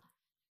 Yeah.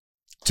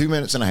 2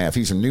 minutes and a half.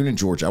 He's from Noonan,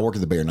 Georgia. I work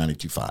at the Bear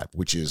 92.5,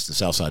 which is the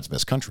South Side's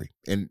best country.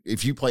 And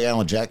if you play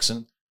Alan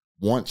Jackson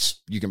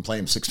once, you can play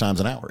him 6 times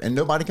an hour. And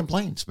nobody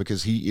complains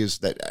because he is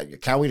that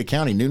Coweta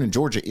County, Noonan,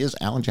 Georgia is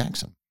Alan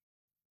Jackson.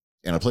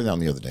 And I played that on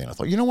the other day and I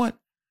thought, you know what?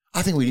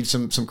 I think we need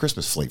some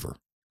Christmas flavor.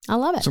 I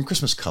love it. Some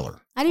Christmas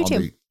color. I do on too.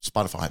 The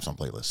Spotify Hypes On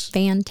playlists.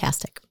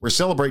 Fantastic. We're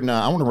celebrating.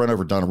 I want to run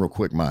over, Donna, real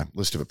quick, my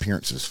list of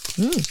appearances.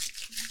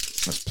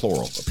 That's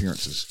plural,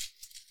 appearances.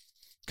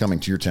 Coming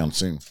to your town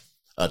soon.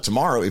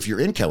 Tomorrow, if you're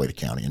in Coweta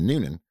County in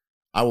Noonan,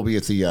 I will be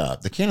at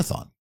the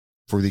Canathon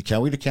for the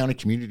Coweta County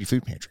Community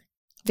Food Pantry.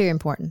 Very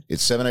important.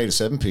 It's 7A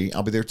to 7P.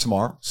 I'll be there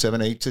tomorrow,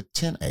 7A to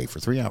 10A for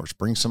 3 hours.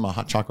 Bring some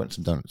hot chocolate and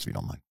some donuts if you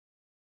don't mind.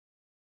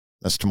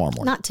 That's tomorrow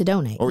morning. Not to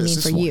donate. Or I mean,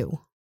 for morning.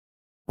 you.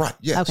 Right,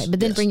 yes. Okay, but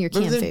then yes. bring your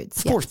canned then,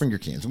 foods. Of course, bring your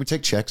cans. And we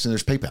take checks, and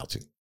there's PayPal, too.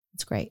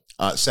 That's great.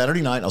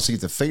 Saturday night, I'll see you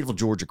at the Fayetteville,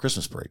 Georgia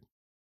Christmas Parade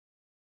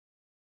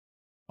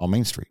on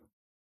Main Street.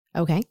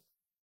 Okay.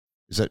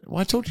 Is that, well,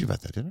 I told you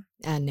about that, didn't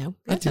I? No.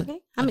 That's okay.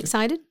 I'm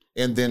excited.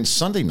 And then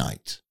Sunday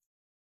night,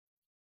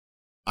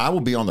 I will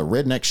be on the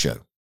Redneck Show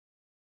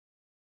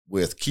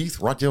with Keith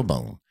Rockdale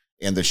Bone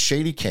and the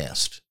shady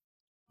cast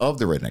of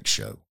the Redneck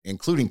Show,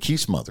 including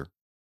Keith's mother,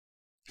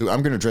 who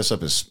I'm going to dress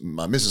up as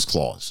Mrs.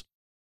 Claus.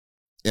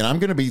 And I'm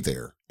going to be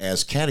there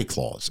as Caddy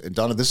Claus. And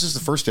Donna, this is the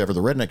first ever,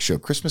 the Redneck Show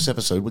Christmas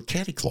episode with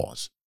Caddy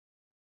Claus.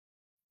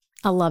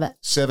 I love it.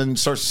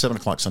 Starts at 7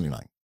 o'clock Sunday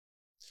night.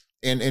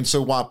 And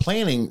so while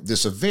planning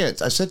this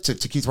event, I said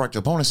to Keith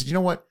Rockdale Bone, I said, you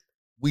know what?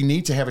 We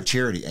need to have a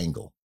charity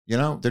angle. You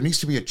know, there needs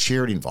to be a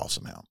charity involved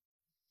somehow.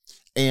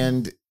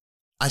 And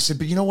I said,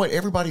 but you know what?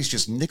 Everybody's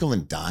just nickel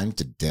and dime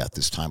to death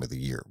this time of the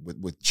year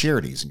with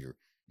charities, and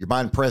you're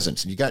buying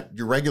presents and you got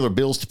your regular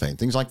bills to pay and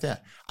things like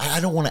that. I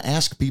don't want to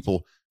ask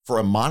people for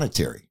a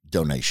monetary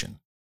donation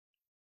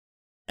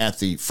at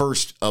the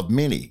first of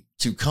many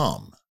to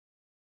come.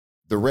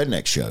 The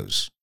Redneck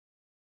Show's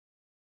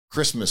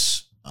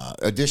Christmas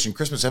edition,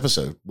 Christmas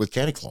episode with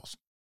Caddy Claus.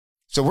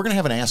 So we're going to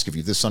have an ask of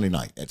you this Sunday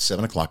night at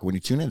 7 o'clock when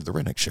you tune into the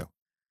Redneck Show.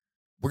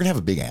 We're going to have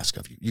a big ask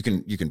of you. You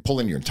can pull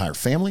in your entire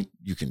family.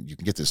 You can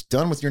get this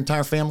done with your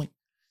entire family.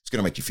 It's going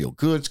to make you feel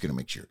good. It's going to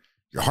make your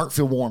heart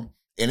feel warm.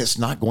 And it's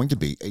not going to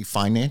be a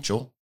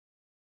financial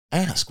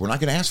ask. We're not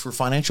going to ask for a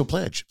financial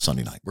pledge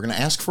Sunday night. We're going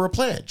to ask for a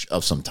pledge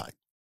of some type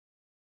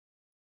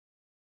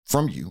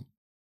from you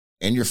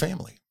and your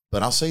family.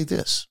 But I'll say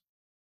this,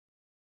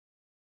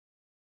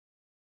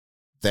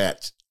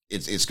 that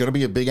it's going to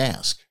be a big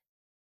ask.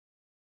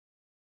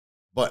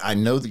 But I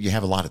know that you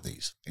have a lot of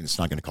these, and it's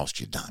not going to cost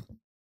you a dime.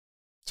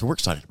 So we're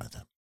excited about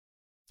that.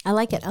 I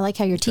like it. I like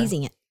how you're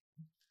teasing it.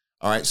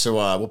 All right. So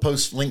we'll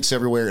post links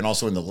everywhere and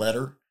also in the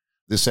letter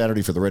this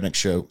Saturday for the Redneck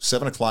Show.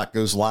 7 o'clock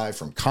goes live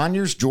from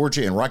Conyers,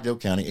 Georgia, and Rockdale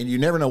County. And you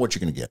never know what you're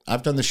going to get.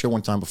 I've done this show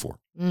one time before.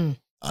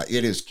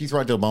 It is Keith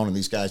Rockdale Bone and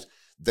these guys.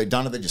 They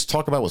just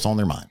talk about what's on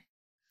their mind.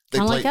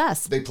 Kind of like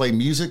us. They play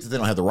music that they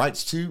don't have the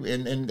rights to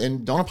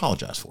and don't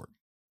apologize for it.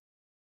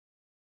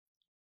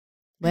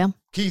 Well,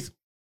 Keith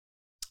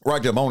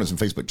Rockdale Bone is in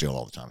Facebook jail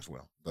all the time as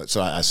well. But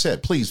so I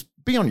said, please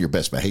be on your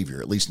best behavior,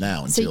 at least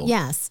now until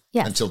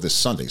until this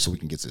Sunday so we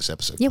can get to this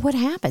episode. Yeah, what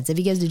happens if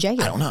he goes to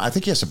jail? I don't know. I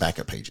think he has some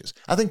backup pages.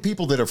 I think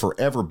people that are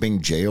forever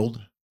being jailed.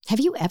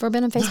 Have you ever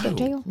been in Facebook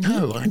jail?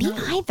 No, I know.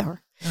 Me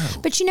either. No.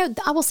 But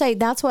I will say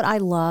that's what I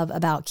love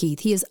about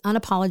Keith. He is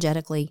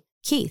unapologetically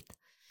Keith.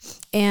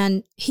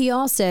 And he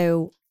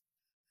also,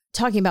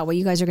 talking about what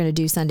you guys are going to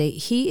do Sunday,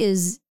 he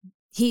is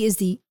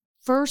the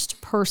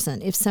first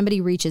person, if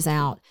somebody reaches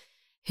out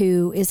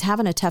who is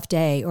having a tough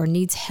day or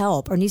needs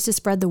help or needs to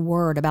spread the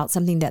word about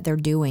something that they're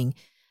doing,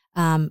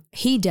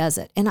 he does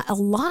it. And a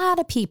lot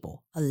of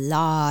people,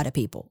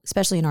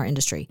 especially in our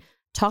industry,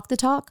 talk the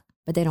talk,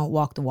 but they don't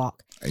walk the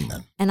walk.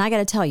 Amen. And I got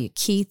to tell you,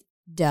 Keith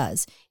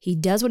does. He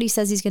does what he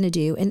says he's going to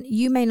do. And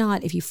you may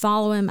not, if you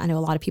follow him, I know a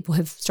lot of people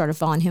have started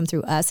following him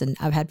through us. And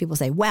I've had people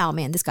say, wow,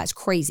 man, this guy's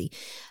crazy.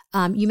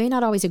 You may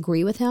not always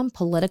agree with him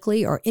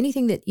politically or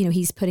anything that,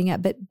 he's putting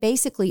up, but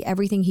basically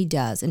everything he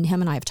does, and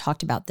him and I have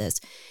talked about this,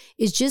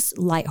 is just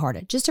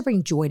lighthearted, just to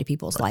bring joy to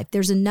people's life.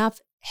 There's enough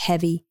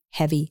heavy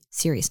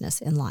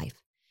seriousness in life.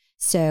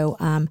 So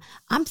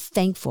I'm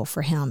thankful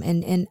for him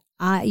and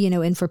I,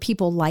 and for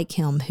people like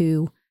him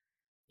who,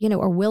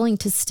 are willing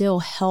to still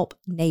help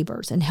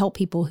neighbors and help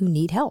people who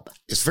need help.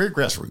 It's very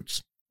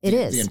grassroots. It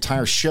is. The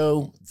entire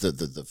show,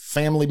 the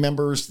family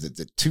members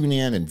that tune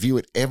in and view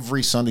it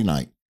every Sunday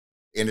night.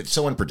 And it's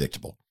so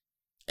unpredictable.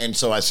 And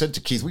so I said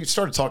to Keith, we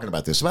started talking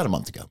about this about a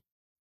month ago,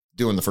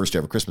 doing the first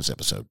ever Christmas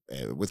episode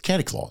with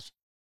Caddy Claus.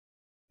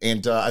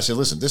 And I said,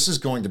 listen, this is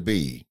going to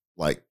be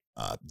like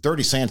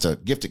Dirty Santa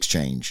gift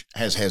exchange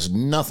has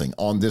nothing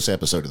on this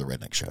episode of the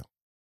Redneck Show.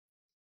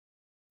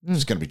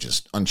 It's going to be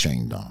just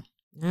unchained on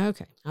them.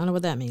 Okay. I don't know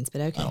what that means,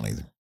 but okay. I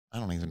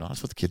don't either know.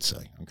 That's what the kids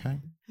say. Okay.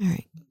 All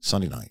right.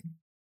 Sunday night.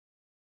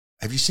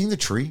 Have you seen the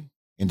tree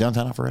in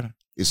downtown Alpharetta?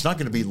 It's not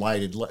going to be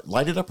lighted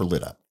up or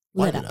lit up?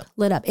 Lit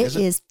up. It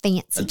is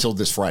fancy. Until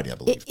this Friday, I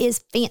believe. It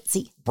is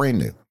fancy. Brand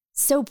new.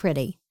 So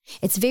pretty.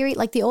 It's very,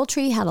 like the old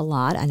tree had a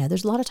lot. I know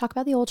there's a lot of talk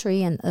about the old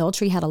tree, and the old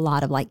tree had a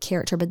lot of like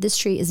character, but this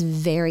tree is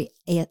very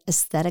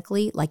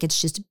aesthetically, like it's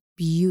just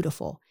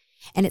beautiful.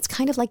 And it's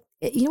kind of like,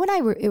 you know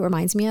what it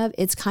reminds me of?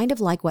 It's kind of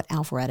like what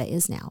Alpharetta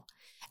is now.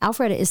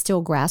 Alpharetta is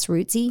still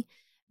grassrootsy,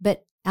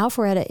 but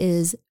Alpharetta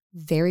is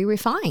very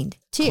refined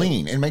too.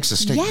 Clean. It makes a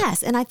statement.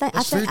 Yes. And I think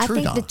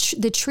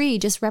the tree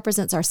just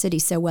represents our city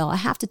so well. I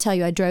have to tell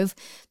you, I drove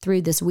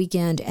through this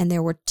weekend and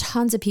there were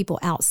tons of people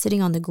out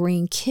sitting on the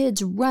green,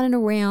 kids running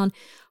around,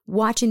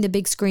 watching the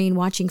big screen,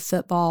 watching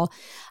football.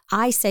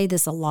 I say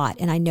this a lot,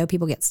 and I know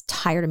people get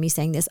tired of me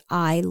saying this.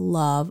 I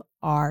love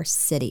our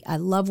city. I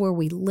love where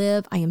we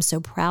live. I am so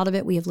proud of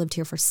it. We have lived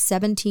here for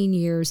 17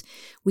 years.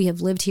 We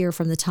have lived here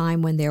from the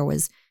time when there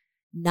was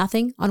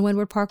nothing on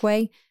Windward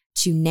Parkway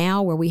to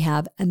now, where we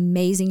have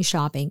amazing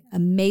shopping,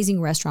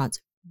 amazing restaurants,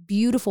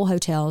 beautiful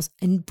hotels,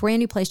 and brand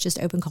new place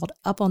just opened called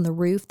Up on the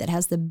Roof that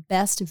has the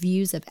best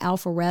views of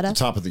Alpharetta. The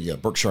top of the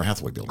Berkshire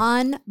Hathaway building.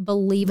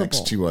 Unbelievable.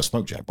 Next to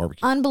Smoke Jack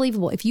Barbecue.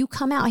 Unbelievable. If you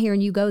come out here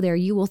and you go there,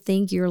 you will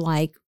think you're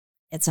like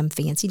at some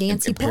fancy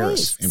dancy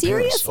place. Paris,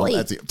 Seriously.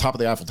 Paris, at the top of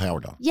the Eiffel Tower,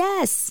 Don.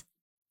 Yes.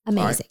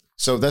 Amazing. Right.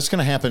 So that's going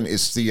to happen.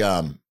 It's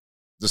the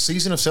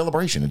season of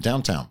celebration in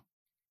downtown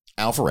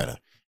Alpharetta,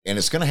 and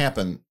it's going to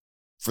happen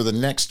for the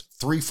next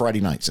 3 Friday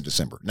nights in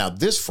December. Now,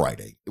 this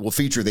Friday, it will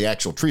feature the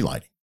actual tree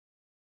lighting.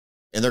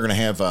 And they're going to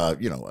have,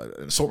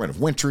 an assortment of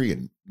wintry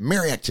and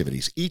merry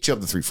activities each of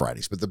the 3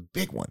 Fridays. But the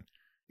big one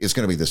is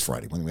going to be this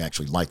Friday when we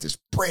actually light this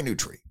brand new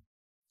tree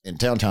in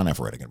downtown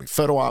Alpharetta. Going to be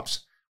photo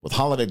ops with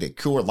holiday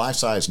decor,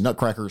 life-size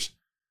nutcrackers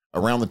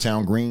around the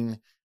town green.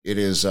 It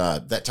is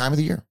that time of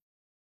the year.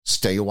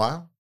 Stay a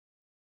while.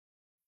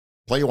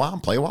 Play a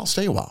while,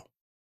 stay a while.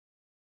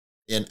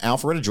 In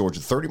Alpharetta, Georgia,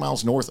 30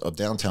 miles north of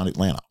downtown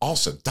Atlanta.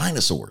 Also,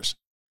 dinosaurs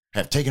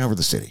have taken over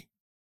the city.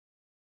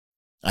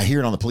 I hear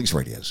it on the police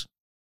radios.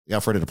 The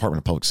Alpharetta Department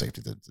of Public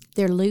Safety.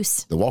 They're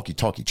loose. The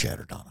walkie-talkie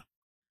chatter, Donna,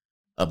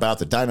 about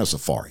the Dino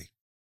Safari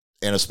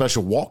and a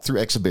special walkthrough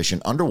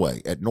exhibition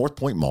underway at North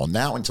Point Mall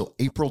now until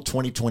April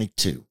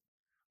 2022.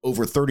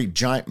 Over 30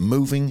 giant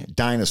moving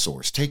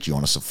dinosaurs take you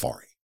on a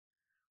safari,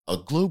 a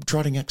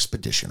globe-trotting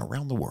expedition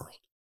around the world.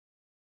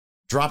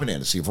 Dropping in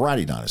to see a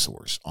variety of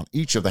dinosaurs on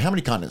each of the... How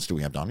many continents do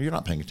we have, Donna? You're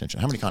not paying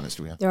attention. How many continents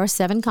do we have? There are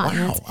 7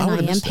 continents, wow,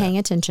 and I am paying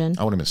attention.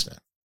 I would have missed that.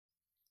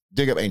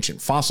 Dig up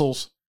ancient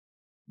fossils,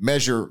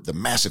 measure the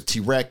massive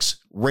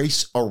T-Rex,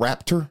 race a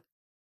raptor.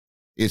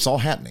 It's all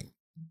happening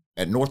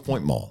at North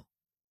Point Mall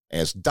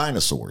as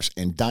dinosaurs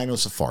and Dino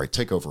Safari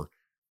take over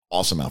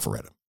awesome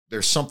Alpharetta.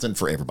 There's something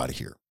for everybody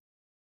here.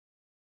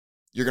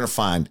 You're going to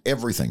find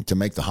everything to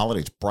make the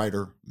holidays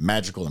brighter,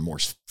 magical, and more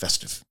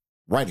festive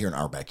right here in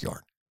our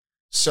backyard.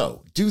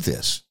 So do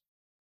this.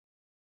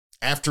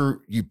 After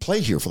you play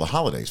here for the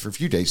holidays for a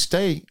few days,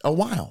 stay a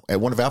while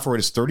at one of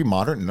Alpharetta's 30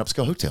 modern and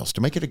upscale hotels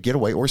to make it a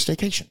getaway or a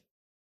staycation.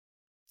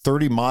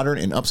 30 modern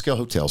and upscale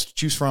hotels to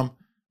choose from.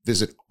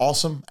 Visit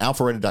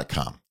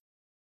awesomealpharetta.com.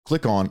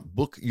 Click on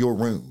Book Your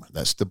Room.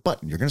 That's the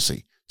button you're going to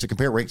see to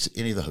compare rates at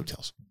any of the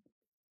hotels.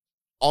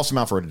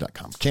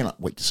 Awesomealpharetta.com.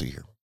 Cannot wait to see you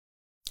here.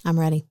 I'm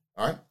ready.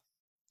 All right.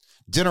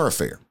 Dinner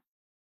Affair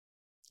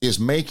is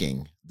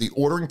making the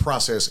ordering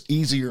process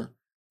easier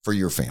for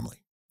your family.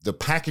 The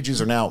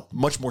packages are now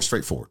much more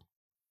straightforward.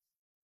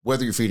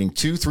 Whether you're feeding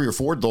 2, 3, or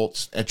 4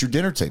 adults at your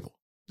dinner table,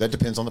 that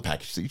depends on the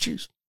package that you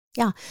choose.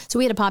 Yeah. So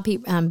we had a pod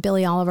peep,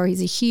 Billy Oliver.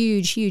 He's a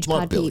huge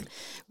pod peep.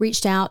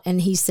 Reached out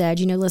and he said,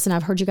 listen,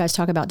 I've heard you guys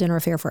talk about Dinner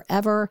Affair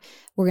forever.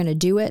 We're going to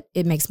do it.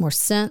 It makes more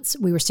sense.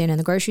 We were standing in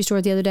the grocery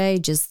store the other day,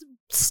 just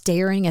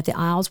staring at the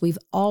aisles. We've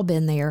all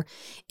been there.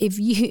 If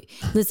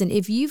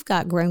you've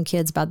got grown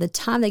kids, by the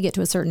time they get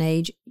to a certain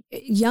age,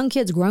 young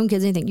kids, grown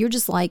kids, anything, you're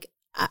just like,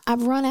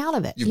 I've run out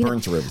of it. You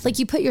burn through everything. Like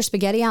you put your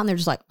spaghetti out and they're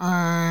just like,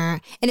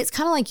 and it's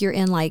kind of like you're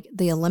in like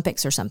the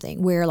Olympics or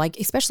something where like,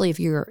 especially if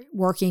you're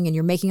working and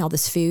you're making all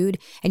this food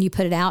and you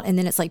put it out and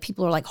then it's like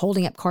people are like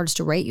holding up cards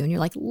to rate you and you're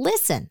like,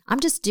 listen, I'm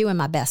just doing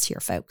my best here,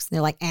 folks. And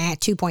they're like,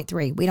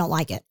 2.3. We don't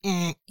like it.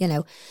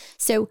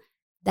 So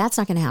that's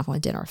not going to happen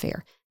with Dinner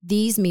Affair.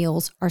 These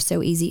meals are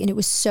so easy. And it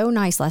was so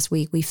nice last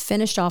week. We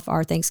finished off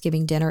our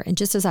Thanksgiving dinner. And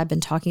just as I've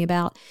been talking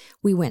about,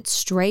 we went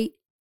straight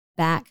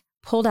back,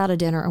 pulled out a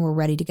dinner, and we're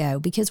ready to go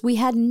because we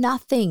had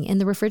nothing in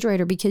the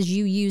refrigerator because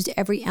you used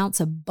every ounce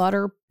of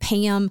butter,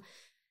 Pam,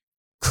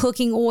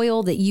 cooking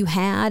oil that you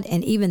had,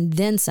 and even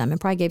then some,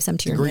 and probably gave some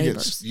to your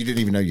neighbors. You didn't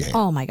even know you had.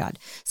 Oh my God.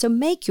 So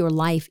make your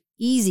life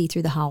easy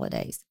through the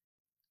holidays.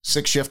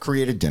 6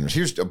 chef-created dinners.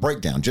 Here's a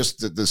breakdown,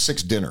 just the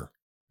 6 dinner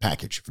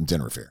package from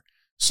Dinner Affair.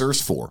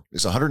 Serves 4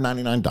 is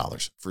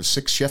 $199 for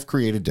 6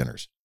 chef-created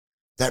dinners.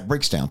 That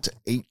breaks down to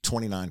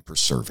 $8.29 per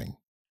serving.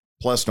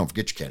 Plus, don't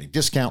forget your Caddy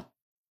discount.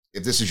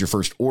 If this is your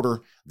first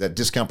order, that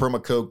discount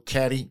promo code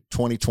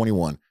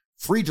Caddy2021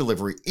 Free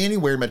delivery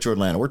anywhere in Metro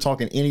Atlanta. We're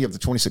talking any of the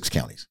 26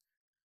 counties.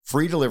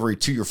 Free delivery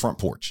to your front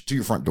porch, to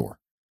your front door.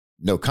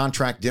 No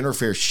contract. Dinner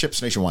Affair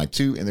ships nationwide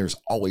too, and there's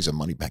always a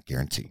money-back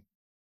guarantee.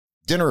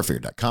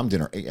 Dinneraffair.com,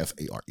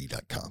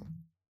 dinnerafare.com.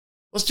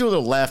 Let's do a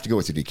little laugh to go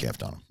with your decaf,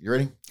 Donna. You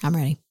ready? I'm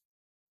ready.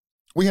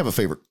 We have a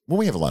favorite. Well,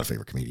 we have a lot of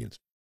favorite comedians.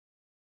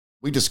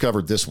 We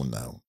discovered this one,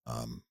 though.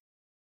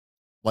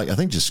 I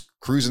think just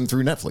cruising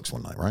through Netflix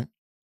one night, right?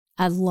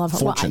 I love her.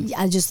 Fortune. Well,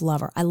 I just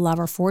love her. I love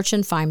her.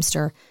 Fortune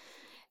Feimster.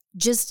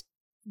 Just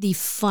the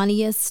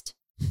funniest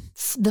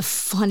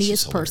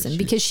person,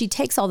 because she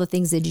takes all the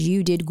things that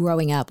you did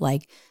growing up,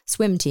 like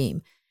swim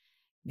team.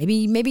 Maybe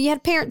you had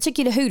a parent took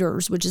you to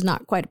Hooters, which is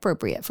not quite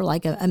appropriate for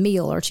like a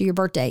meal or to your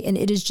birthday. And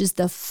it is just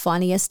the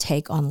funniest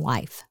take on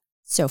life.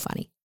 So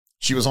funny.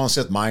 She was on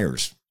Seth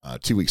Meyers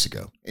 2 weeks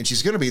ago, and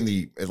she's going to be in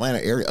the Atlanta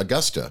area,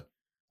 Augusta,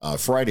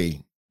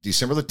 Friday,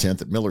 December the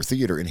 10th at Miller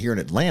Theater, and here in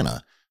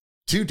Atlanta,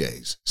 2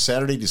 days,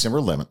 Saturday, December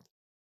 11th,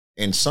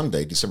 and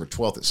Sunday, December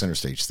 12th at Center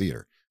Stage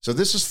Theater. So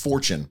this is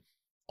Fortune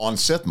on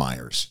Seth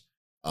Meyers,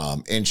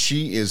 and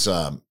she's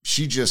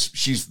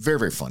very,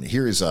 very funny.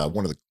 Here is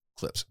one of the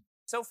clips.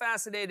 So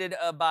fascinated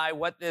by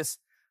what this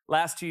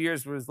last 2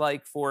 years was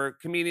like for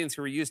comedians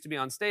who were used to be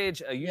on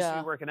stage, used to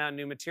be working out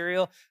new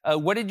material.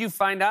 What did you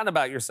find out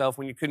about yourself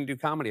when you couldn't do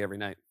comedy every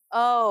night?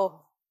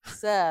 Oh,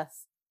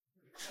 Seth.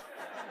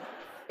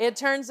 It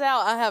turns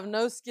out I have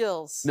no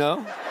skills.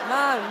 No?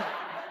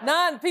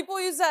 None. People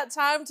use that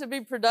time to be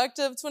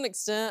productive to an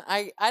extent.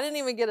 I didn't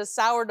even get a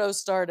sourdough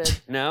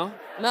started. No?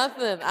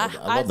 Nothing.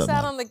 I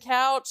sat on the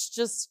couch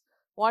just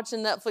watching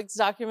Netflix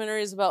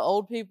documentaries about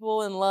old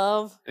people in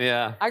love.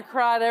 Yeah. I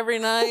cried every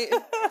night.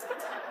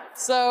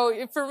 So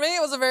for me,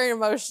 it was a very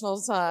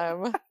emotional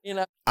time, you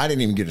know. I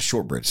didn't even get a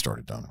shortbread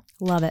started, Donna.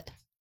 Love it.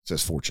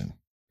 Says Fortune.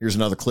 Here's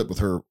another clip with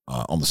her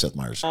on the Seth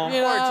Meyers. You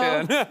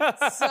know,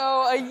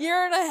 so a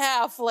year and a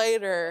half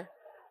later,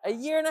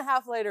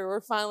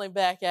 we're finally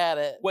back at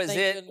it.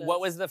 What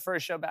was the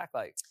first show back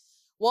like?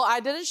 Well, I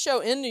did a show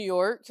in New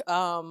York.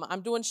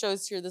 I'm doing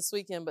shows here this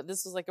weekend, but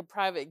this was like a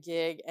private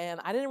gig. And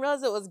I didn't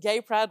realize it was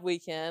Gay Pride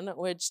Weekend,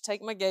 which,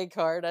 take my gay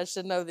card. I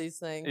should know these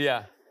things.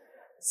 Yeah.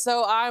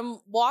 So I'm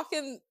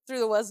walking through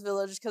the West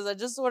Village because I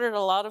just ordered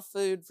a lot of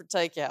food for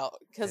takeout.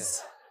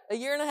 Because a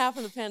year and a half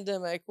in the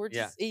pandemic, we're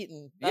just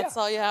eating. That's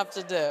all you have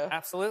to do.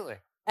 Absolutely.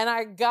 And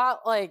I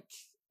got like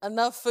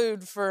enough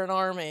food for an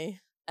army.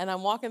 And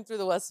I'm walking through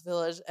the West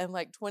Village and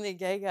like 20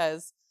 gay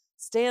guys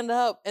stand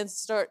up and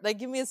they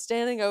give me a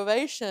standing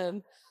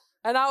ovation.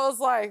 And I was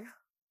like,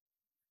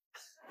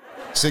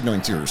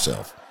 signaling to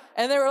herself.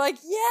 And they were like,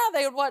 yeah,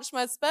 they would watch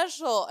my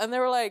special. And they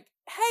were like,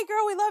 hey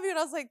girl, we love you. And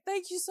I was like,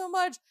 thank you so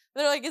much.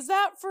 And they're like, is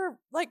that for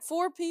like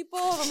 4 people?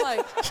 And I'm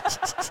like,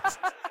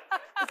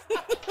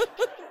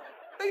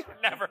 you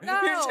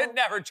should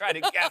never try to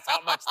guess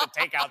how much the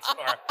takeout's for.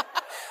 Every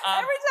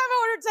time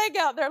I order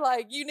takeout, they're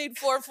like, you need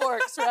 4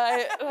 forks,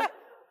 right?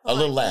 A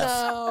little laugh.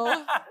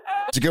 No.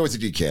 To go with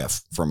the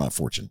decaf from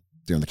Fortune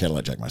during the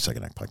Cadillac Jack My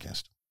Second Act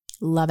podcast.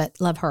 Love it.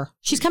 Love her.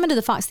 She's coming to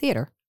the Fox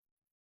Theater.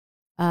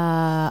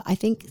 I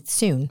think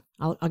soon.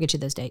 I'll get you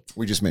those dates.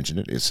 We just mentioned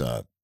it. It's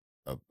a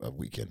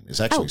weekend. It's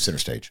actually Center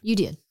Stage. You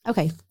did.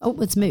 Okay. Oh,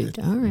 it's moved.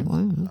 All right.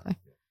 Well, okay.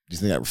 Do you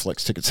think that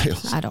reflects ticket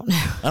sales? I don't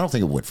know. I don't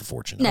think it would for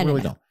Fortune. No, I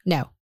really no. don't.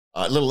 No.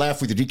 A little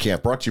laugh with the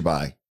decaf brought to you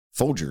by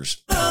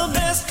Folgers. The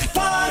best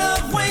part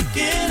of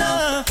waking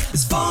up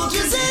is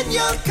Folgers in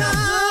your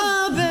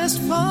cup. The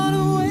best part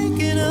of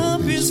waking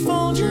up is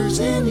Folgers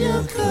in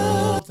your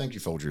cup. Thank you,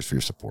 Folgers, for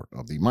your support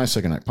of the My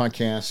Second Act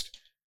podcast.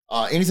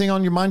 Anything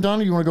on your mind,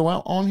 Donna? You want to go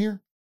out on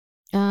here?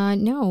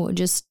 No,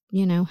 just,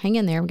 hang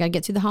in there. We got to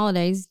get through the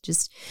holidays.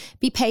 Just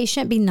be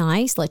patient, be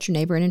nice, let your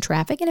neighbor in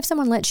traffic. And if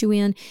someone lets you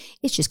in,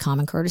 it's just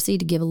common courtesy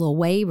to give a little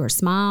wave or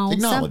smile,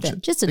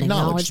 something. Just an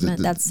acknowledgement.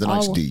 That's the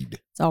nice deed.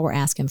 That's all we're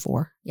asking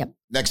for. Yep.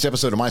 Next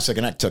episode of My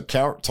Second Act,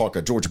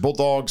 talk Georgia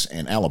Bulldogs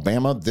and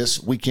Alabama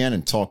this weekend,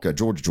 and talk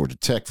Georgia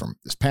Tech from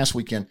this past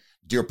weekend.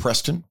 Dear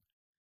Preston,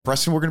 we're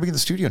going to be in the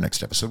studio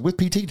next episode with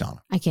PT,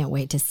 Donna. I can't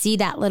wait to see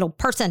that little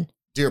person.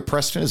 Dear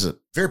Preston is a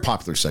very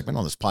popular segment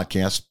on this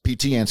podcast.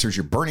 PT answers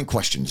your burning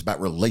questions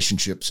about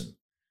relationships and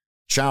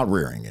child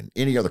rearing and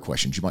any other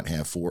questions you might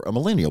have for a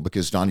millennial,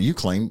 because, Donna, you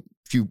claimed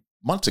a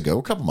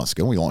couple months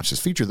ago, when we launched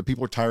this feature, that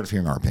people are tired of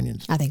hearing our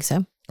opinions. I think so.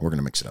 And we're going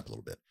to mix it up a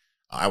little bit.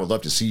 I would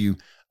love to see you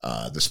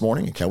this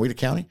morning in Coweta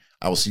County.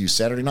 I will see you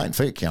Saturday night in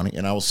Fayette County,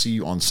 and I will see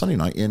you on Sunday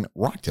night in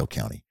Rockdale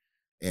County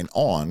and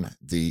on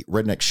the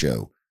Redneck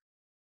Show.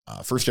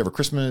 First ever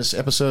Christmas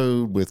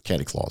episode with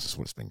Caddy Claus is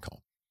what it's been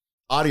called.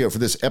 Audio for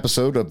this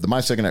episode of the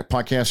My Second Act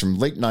podcast from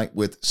Late Night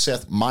with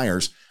Seth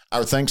Meyers.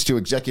 Our thanks to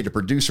executive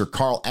producer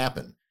Carl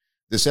Appen.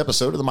 This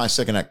episode of the My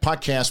Second Act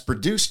podcast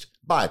produced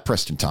by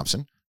Preston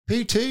Thompson,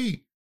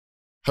 PT,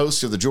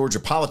 host of the Georgia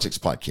Politics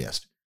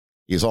podcast.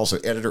 He is also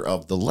editor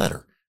of The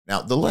Letter.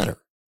 Now, The Letter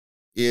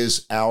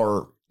is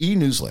our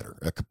e-newsletter,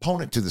 a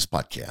component to this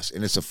podcast,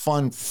 and it's a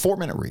fun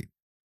 4-minute read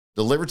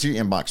delivered to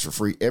your inbox for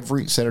free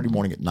every Saturday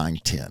morning at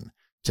 9:10.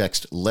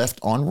 Text left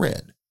on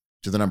red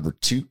to the number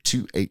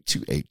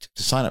 22828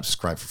 to sign up,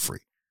 subscribe for free.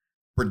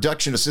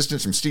 Production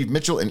assistance from Steve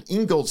Mitchell and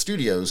Ingold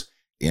Studios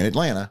in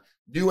Atlanta.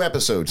 New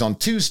episodes on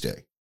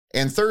Tuesday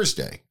and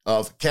Thursday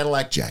of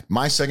Cadillac Jack,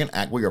 My Second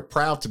Act. We are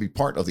proud to be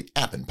part of the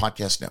Appen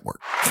Podcast Network.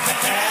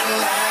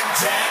 Cadillac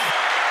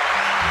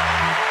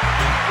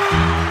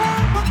Jack.